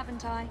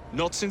 haven't I?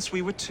 Not since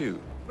we were 2.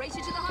 Race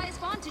you to the highest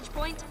vantage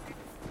point.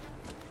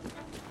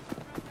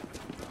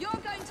 You're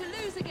going to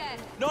lose again.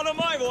 Not on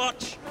my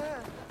watch!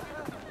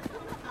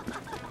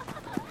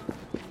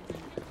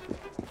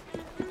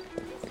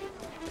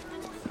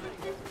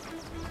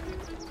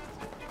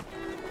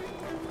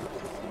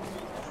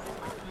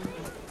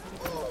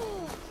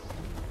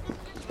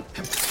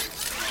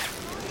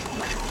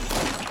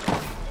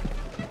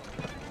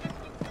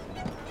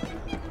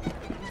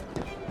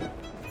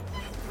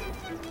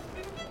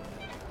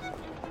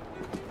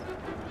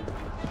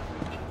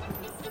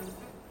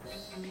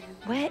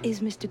 Where is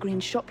Mr.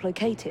 Green's shop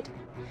located?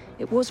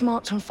 It was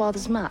marked on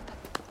Father's map.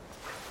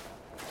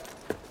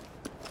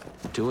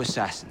 2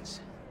 assassins.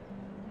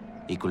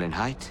 Equal in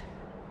height,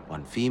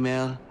 1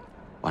 female,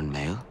 1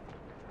 male.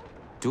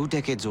 2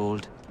 decades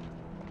old,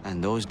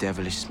 and those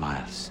devilish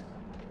smiles.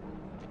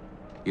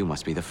 You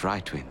must be the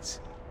Frye twins.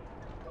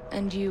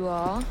 And you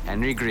are?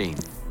 Henry Green,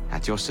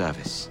 at your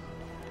service.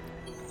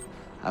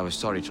 I was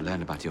sorry to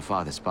learn about your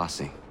father's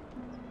passing.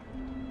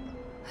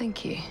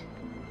 Thank you.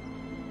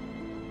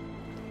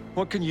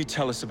 What can you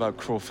tell us about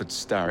Crawford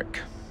Starrick?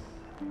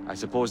 I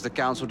suppose the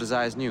Council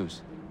desires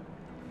news.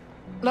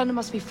 London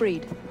must be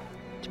freed,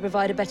 to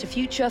provide a better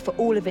future for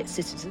all of its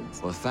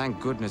citizens. Well, thank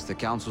goodness the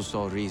Council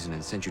saw reason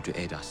and sent you to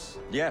aid us.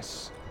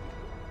 Yes.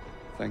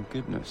 Thank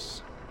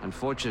goodness.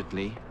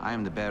 Unfortunately, I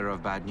am the bearer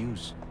of bad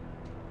news.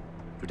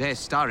 Today,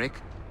 Starrick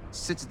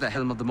sits at the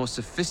helm of the most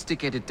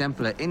sophisticated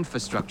Templar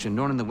infrastructure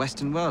known in the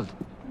Western world.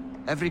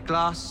 Every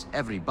class,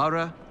 every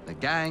borough, the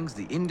gangs,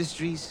 the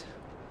industries.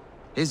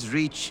 His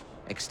reach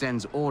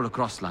extends all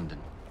across London.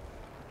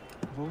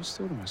 I've always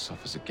thought of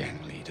myself as a gang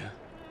leader.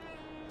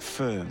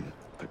 Firm,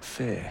 but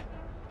fair.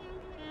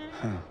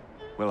 Huh.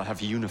 Well, I have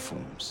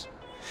uniforms.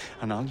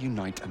 And I'll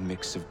unite a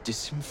mix of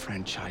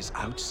disenfranchised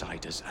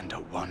outsiders under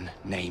one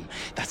name.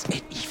 That's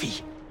it,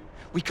 Evie.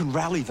 We can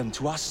rally them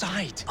to our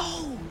side.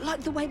 Oh,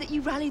 like the way that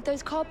you rallied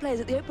those card players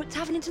at the Oakwood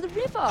Tavern into the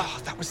river.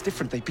 Oh, that was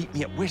different. They beat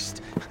me at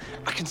whist.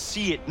 I can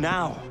see it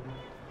now.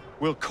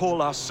 We'll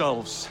call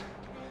ourselves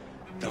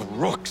the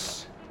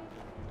Rooks.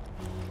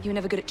 You were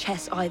never good at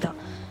chess either.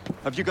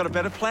 Have you got a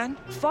better plan?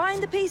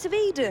 Find the piece of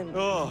Eden.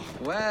 Oh.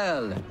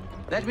 Well,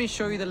 let me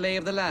show you the lay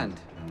of the land.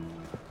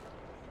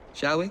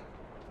 Shall we?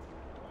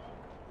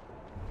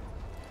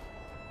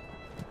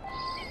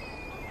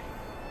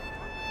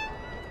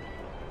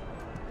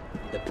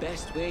 The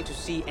best way to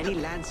see any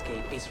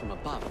landscape is from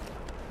above.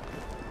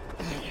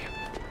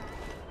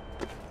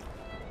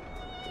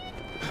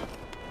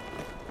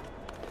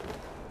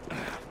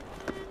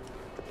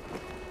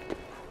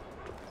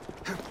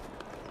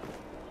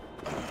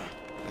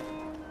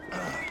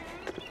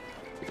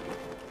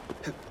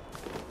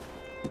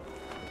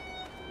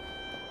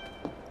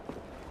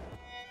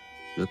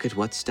 Look at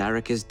what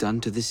Starrick has done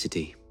to the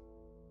city.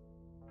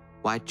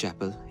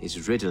 Whitechapel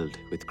is riddled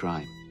with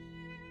crime.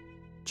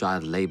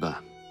 Child labor,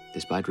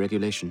 despite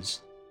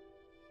regulations.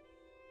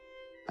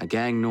 A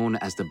gang known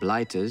as the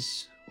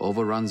Blighters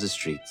overruns the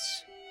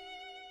streets,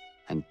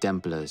 and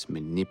Templars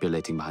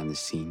manipulating behind the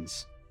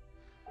scenes.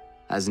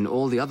 As in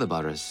all the other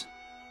boroughs,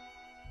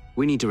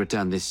 we need to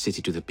return this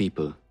city to the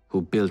people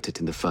who built it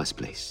in the first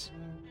place.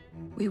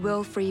 We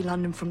will free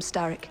London from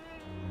Starrick.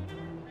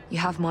 You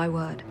have my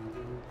word.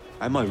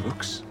 And my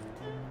Rooks.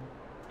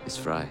 Miss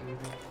Frye,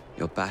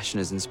 your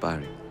passion is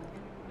inspiring.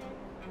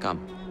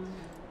 Come.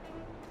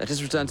 Let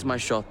us return to my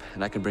shop,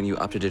 and I can bring you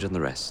up to date on the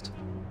rest.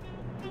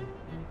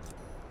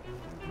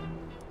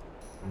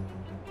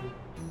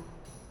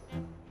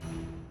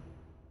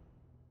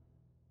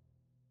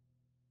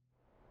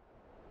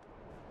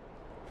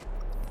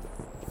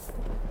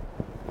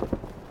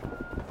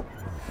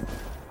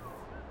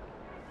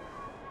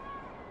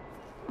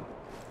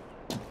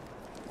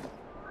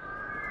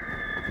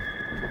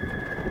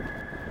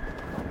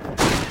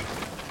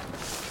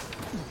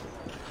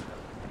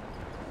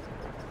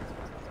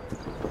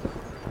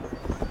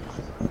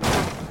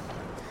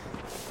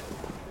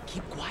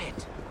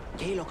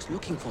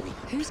 Looking for me.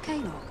 Who's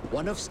Kaylock?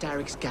 One of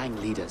Starrick's gang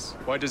leaders.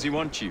 Why does he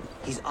want you?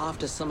 He's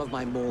after some of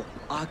my more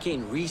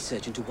arcane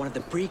research into one of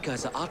the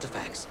precursor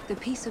artifacts. The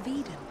Piece of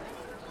Eden.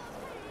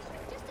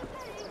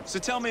 So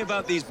tell me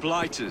about these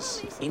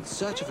Blighters. In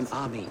search of an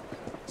army,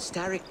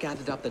 Starrick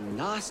gathered up the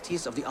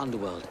nastiest of the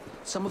underworld.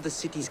 Some of the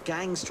city's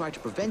gangs tried to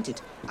prevent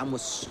it and were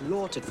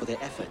slaughtered for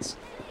their efforts.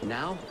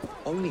 Now,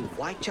 only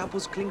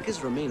Whitechapel's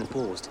clinkers remain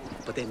opposed,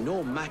 but they're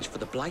no match for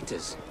the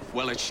Blighters.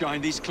 Well, let's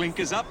shine these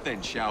clinkers up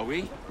then, shall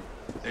we?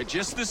 They're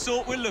just the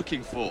sort we're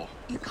looking for.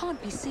 You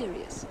can't be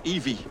serious.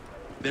 Evie,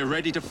 they're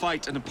ready to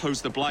fight and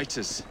oppose the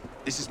Blighters.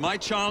 This is my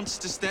chance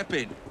to step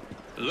in.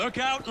 Look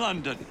out,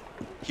 London.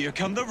 Here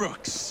come the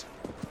Rooks.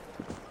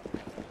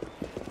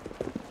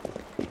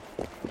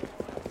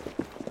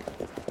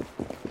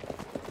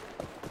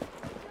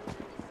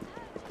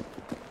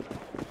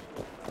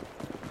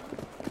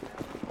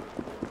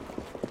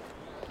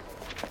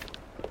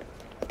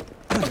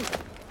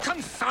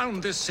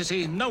 Confound this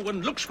city. No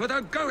one looks where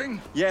they're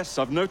going. Yes,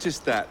 I've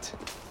noticed that.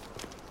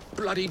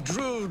 Bloody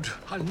Drood.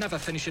 I'll never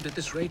finish it at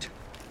this rate.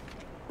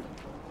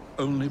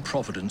 Only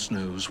Providence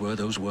knows where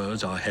those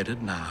words are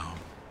headed now.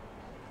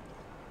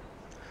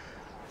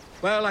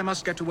 Well, I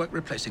must get to work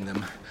replacing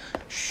them.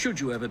 Should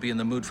you ever be in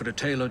the mood for a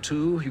tale or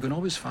two, you can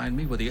always find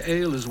me where the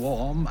ale is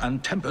warm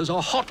and tempers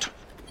are hot.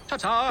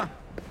 Ta-ta!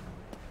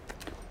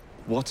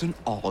 What an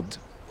odd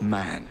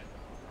man.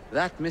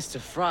 That Mr.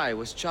 Frye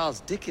was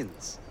Charles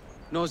Dickens.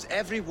 Knows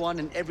everyone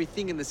and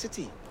everything in the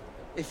city.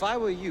 If I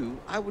were you,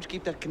 I would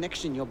keep that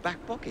connection in your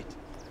back pocket.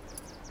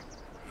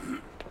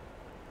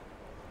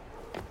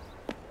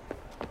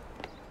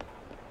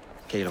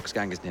 Kaylock's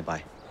gang is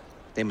nearby.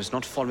 They must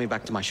not follow me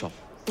back to my shop.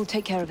 We'll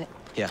take care of it.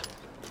 Here.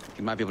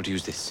 You might be able to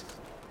use this.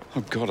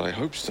 Oh God, I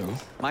hope so.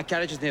 My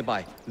carriage is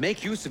nearby.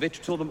 Make use of it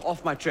to throw them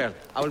off my trail.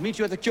 I will meet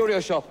you at the curio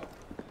shop.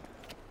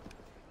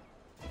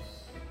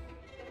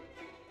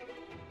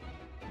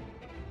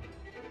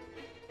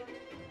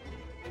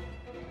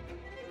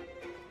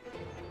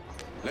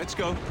 Let's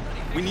go.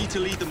 We need to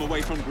lead them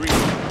away from Green.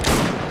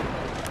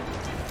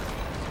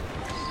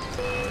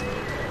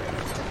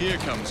 Here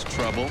comes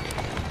trouble.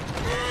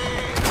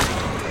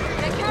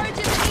 Their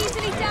carriages are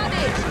easily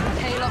damaged.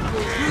 Kaylock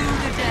will rue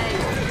the day.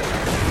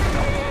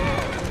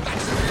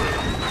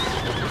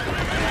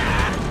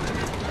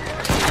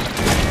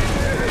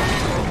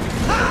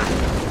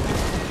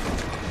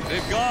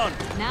 They've gone.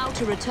 Now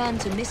to return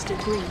to Mr.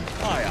 Green.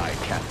 Aye, aye,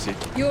 Captain.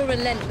 You're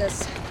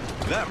relentless.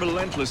 That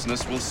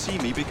relentlessness will see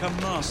me become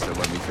master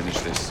when we finish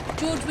this.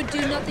 George would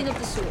do nothing of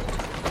the sort.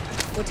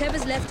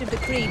 Whatever's left of the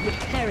Creed would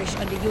perish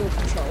under your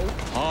control.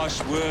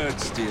 Harsh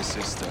words, dear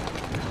sister.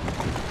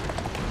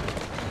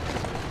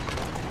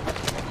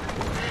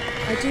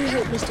 I do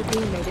hope Mr.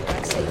 Green made it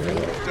back safely.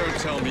 Don't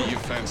tell me you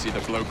fancy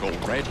the bloke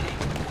already.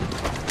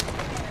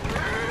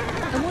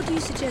 And what do you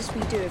suggest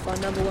we do if our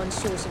 #1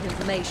 source of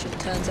information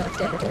turns up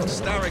dead?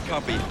 Starrick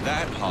can't be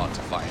that hard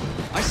to find.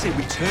 I say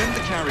we turn the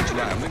carriage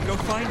round and go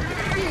find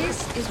him.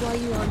 This is why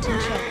you aren't in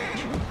charge.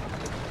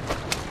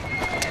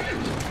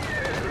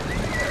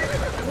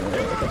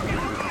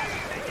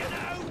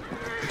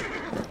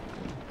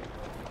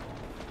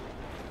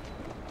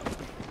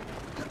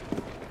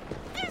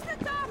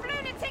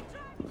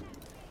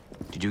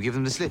 Did you give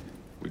them the slip?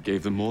 We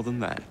gave them more than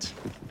that.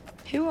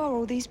 Who are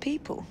all these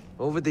people?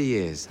 Over the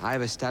years, I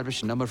have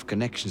established a number of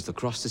connections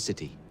across the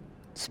city.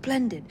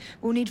 Splendid.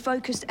 We'll need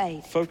focused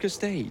aid.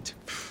 Focused aid?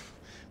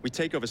 We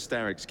take over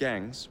Starrick's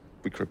gangs,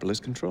 we cripple his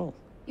control.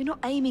 You're not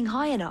aiming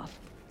high enough.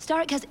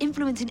 Starrick has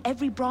influence in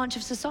every branch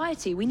of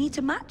society. We need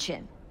to match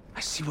him.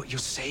 I see what you're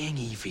saying,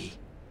 Evie.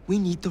 We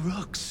need the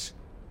Rooks.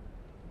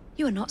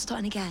 You are not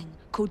starting a gang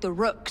called the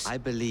Rooks. I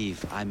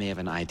believe I may have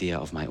an idea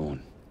of my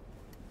own.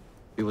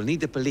 We will need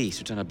the police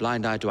to turn a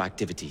blind eye to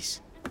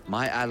activities.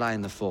 My ally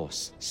in the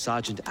force,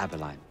 Sergeant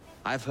Abberline.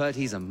 I've heard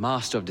he's a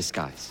master of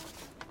disguise.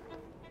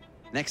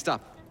 Next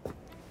up,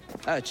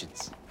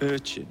 urchins.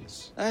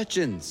 Urchins?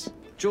 Urchins.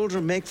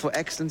 Children make for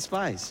excellent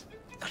spies.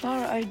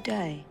 Clara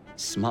O'Day.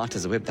 Smart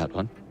as a whip, that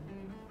one.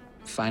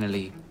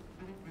 Finally,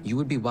 you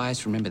would be wise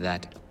to remember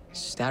that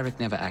Starrick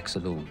never acts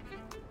alone.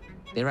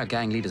 There are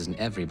gang leaders in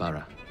every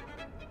borough.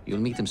 You'll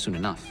meet them soon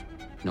enough,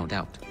 no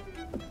doubt.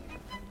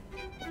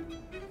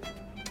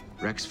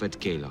 Rexford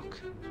Kaylock.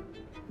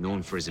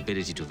 Known for his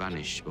ability to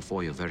vanish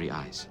before your very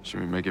eyes. Should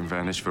we make him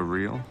vanish for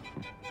real?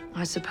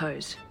 I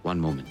suppose. One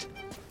moment.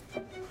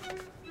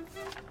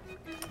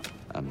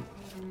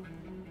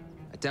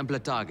 A Templar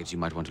target you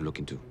might want to look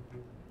into.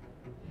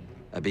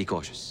 Be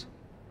cautious.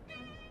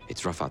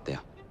 It's rough out there.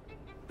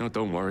 No,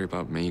 don't worry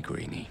about me,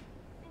 Greenie.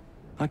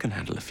 I can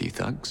handle a few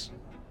thugs.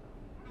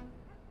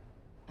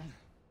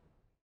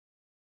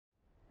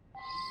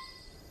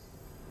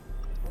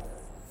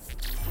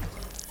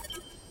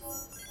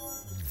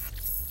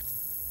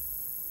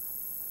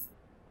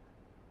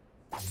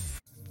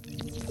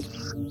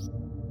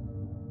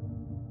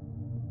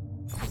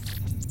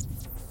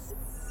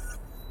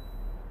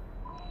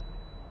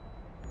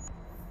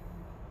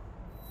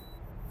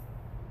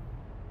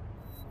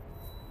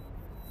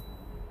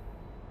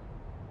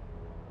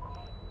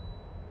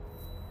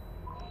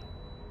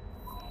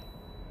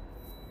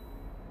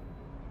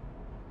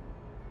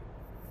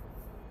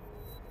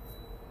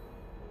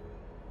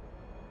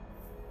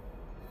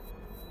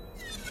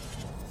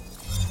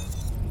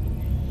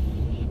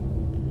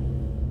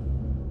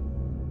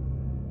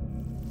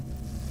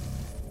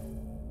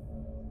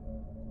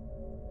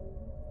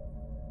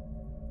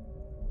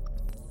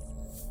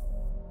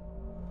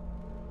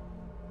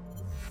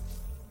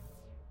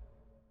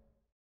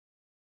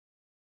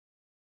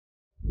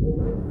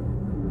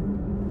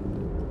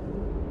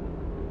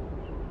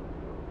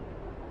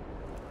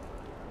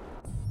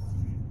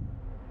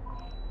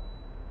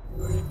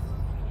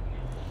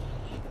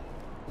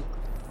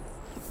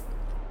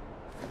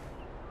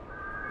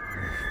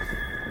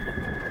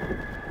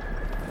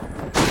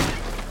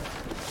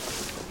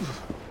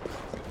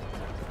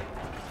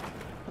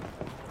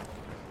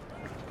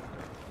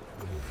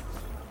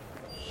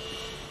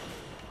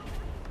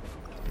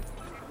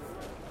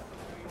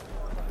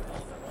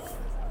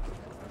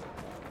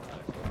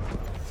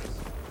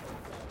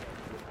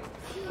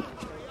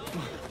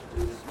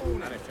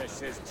 manifest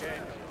says 10.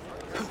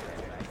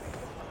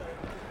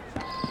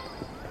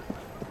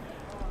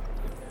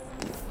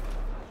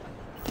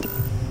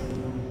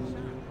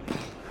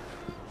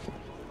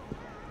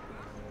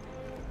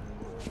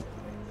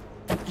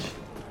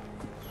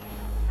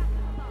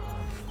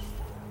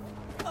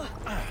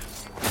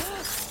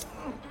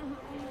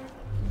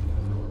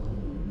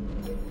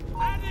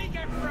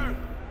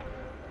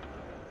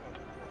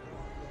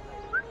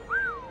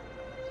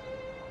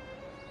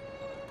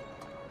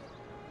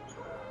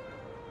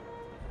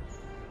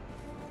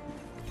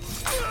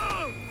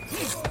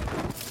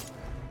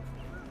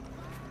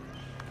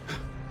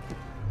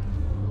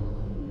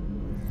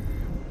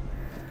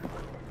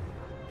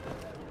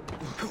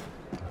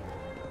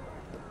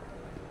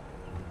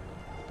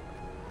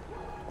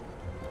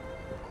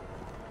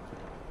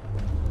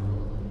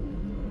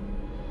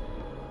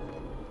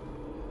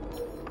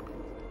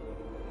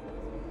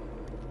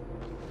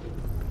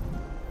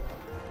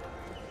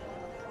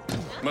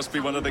 Must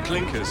be one of the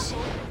clinkers.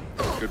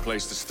 Good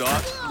place to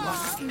start.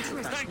 So me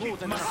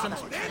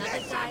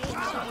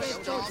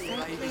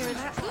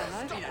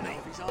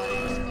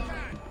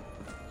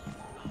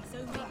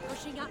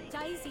pushing up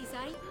daisies,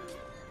 eh?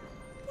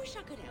 Wish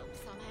I could help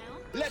somehow.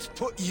 Let's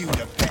put you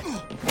to bed.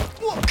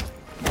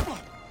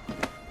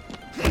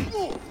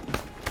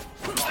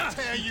 I'll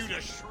tear you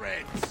to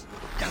shreds.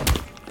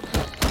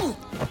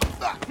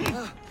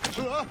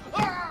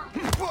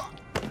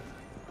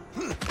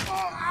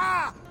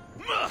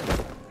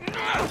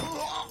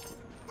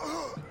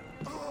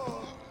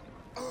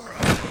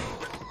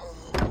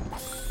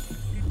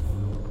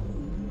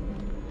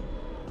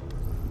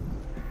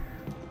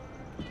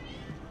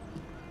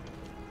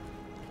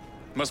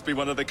 Must be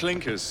one of the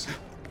clinkers.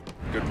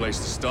 Good place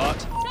to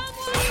start.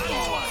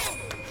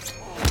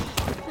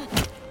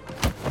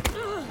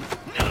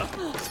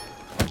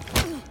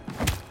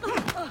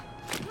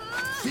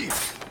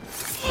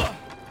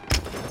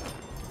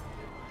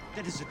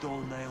 That is a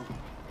dull nail,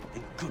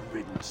 and good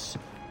riddance.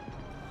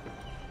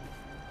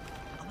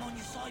 I'm on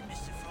your side,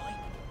 Mr. Frye.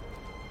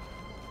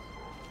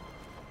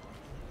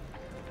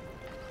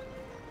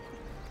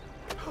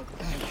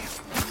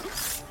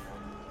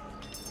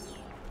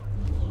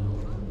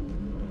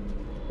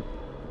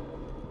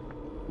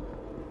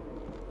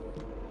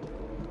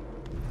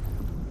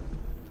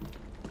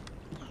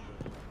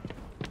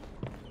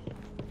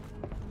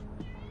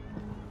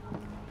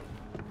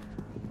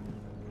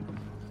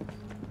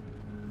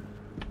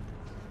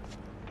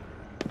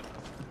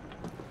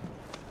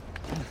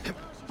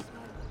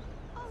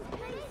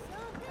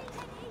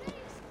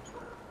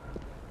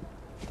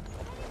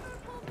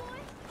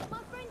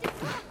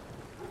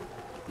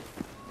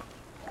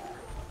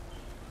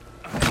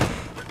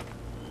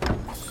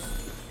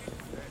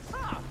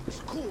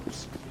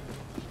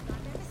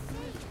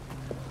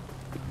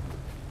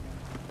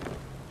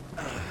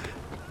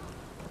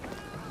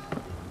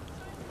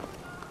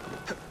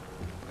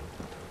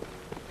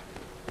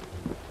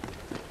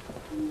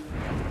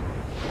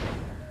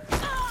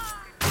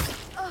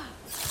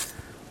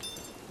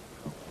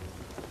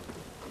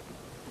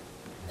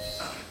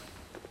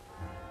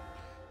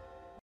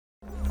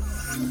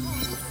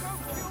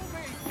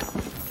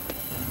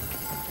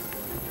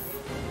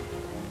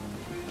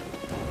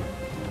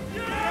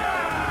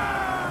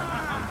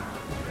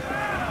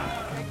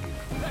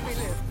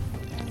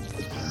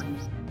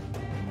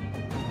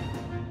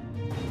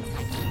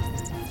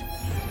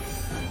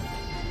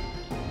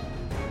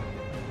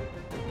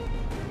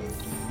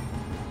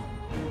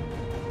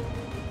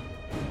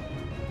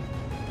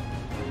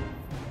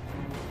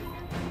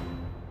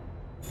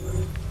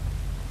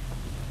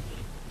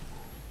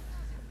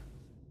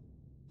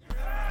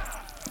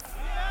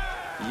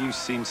 You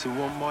seem to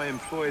want my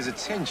employer's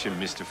attention,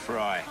 Mr.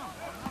 Frye.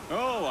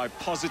 Oh, I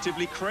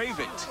positively crave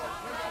it.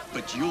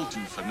 But you'll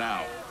do for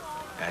now.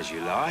 As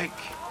you like.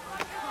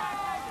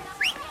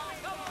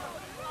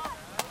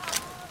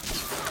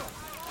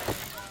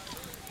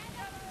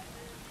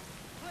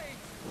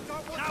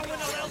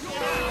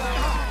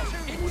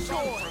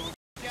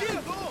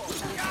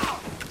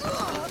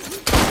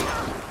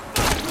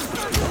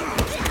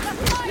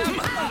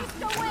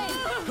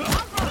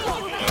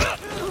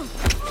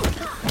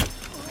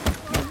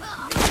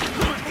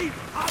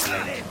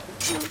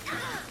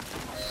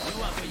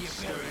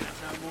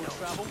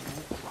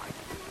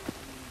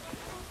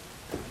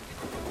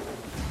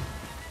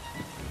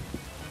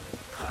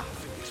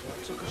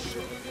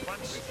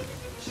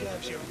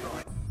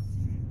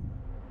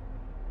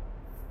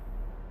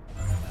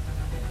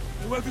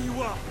 Whoever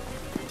you are,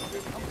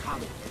 I'm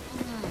coming.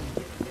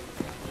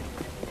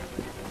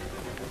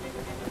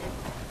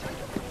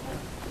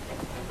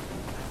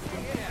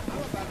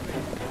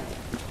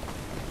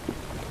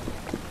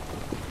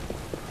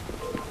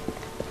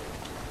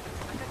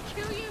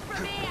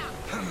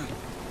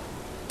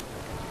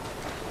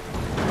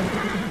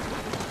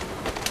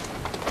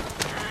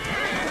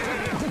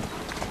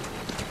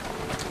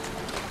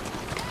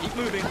 Keep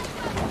moving.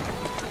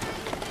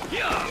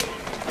 Yeah.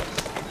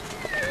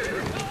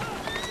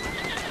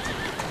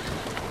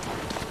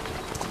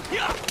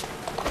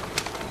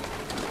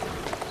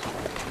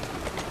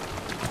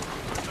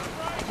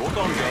 Hold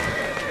on, Joe.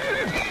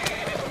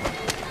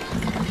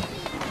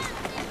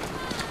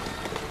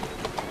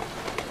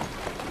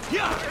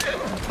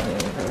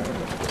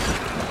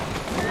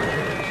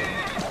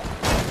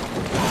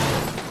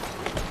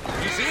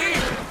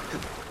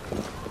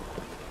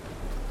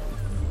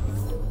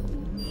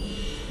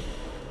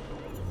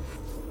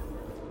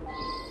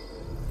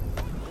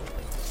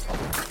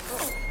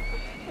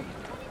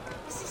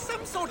 This is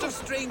some sort of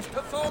strange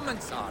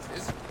performance,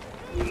 artist.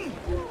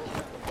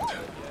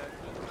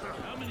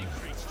 How many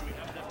crates do we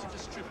have left to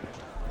distribute?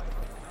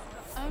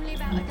 Only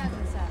about a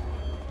dozen, sir.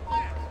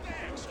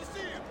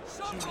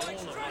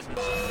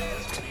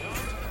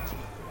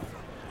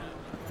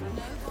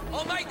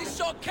 I'll make this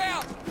shot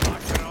count!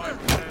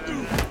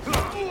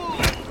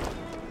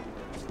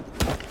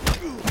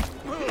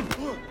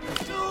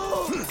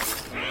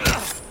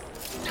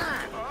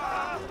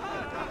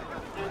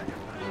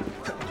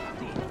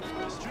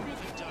 Distribute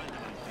the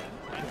dynamite,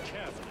 and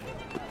carefully.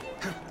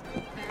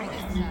 Very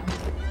good, sir.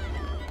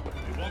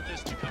 We want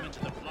this to come into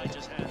the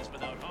blighter's hands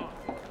without harm.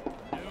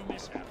 No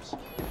mishaps.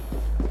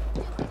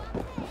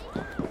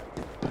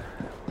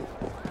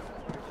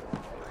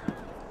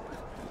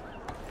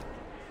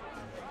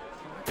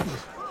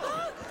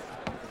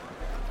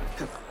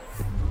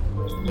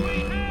 We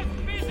have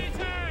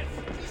visitors!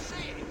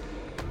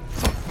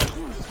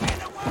 Get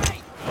away!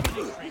 How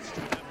many crates do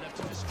we have left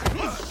to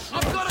distribute?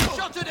 I've got a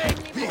shot at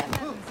him!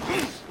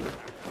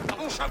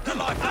 I'll choke the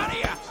life out of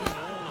you!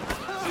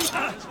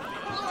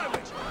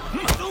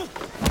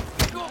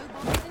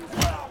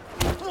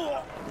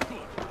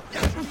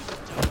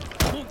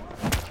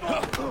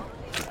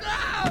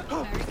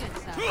 Very good,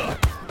 sir.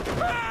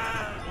 We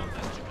want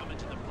this to come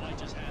into the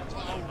blighter's hands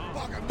without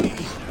harm.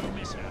 No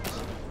mishaps.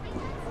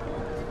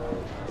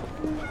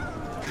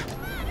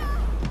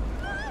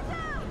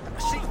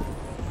 See?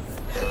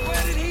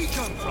 Where did he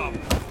come from?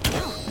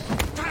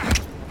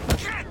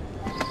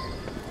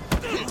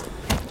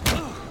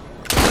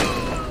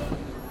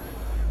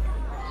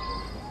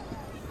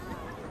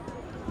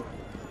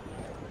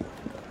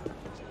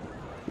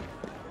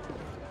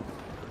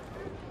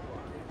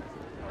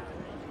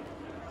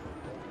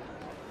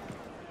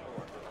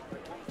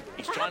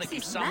 He's trying to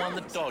keep some on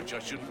the dodge, I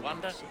shouldn't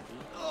wonder.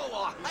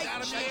 Oh, I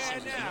hate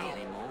chasing now.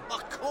 My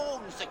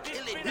corns are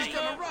killing me. He's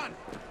gonna run.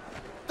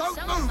 Don't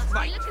Someone move, must be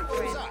mate. looking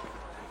for him.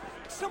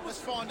 Someone's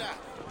find out.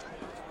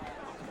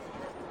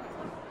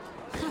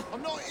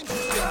 I'm not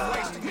interested in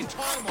wasting your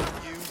time on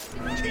you.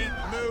 Keep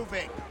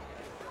moving.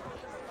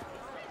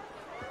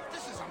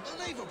 This is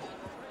unbelievable.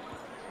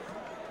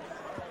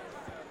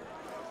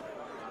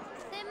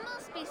 There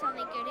must be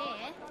something good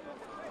here.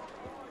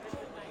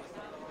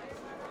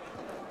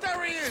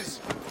 There he is!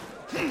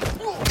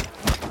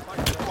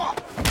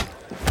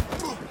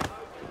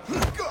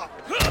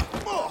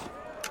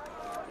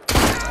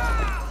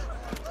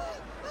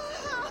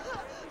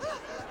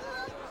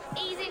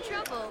 He's in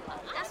trouble.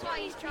 That's why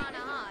he's trying to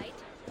hide.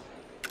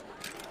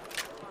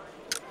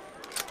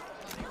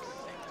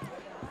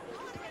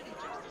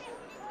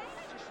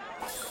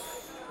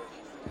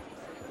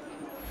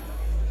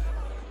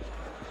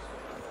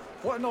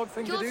 What an odd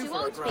thing You're to do too for a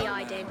old to be grown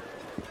hiding. man.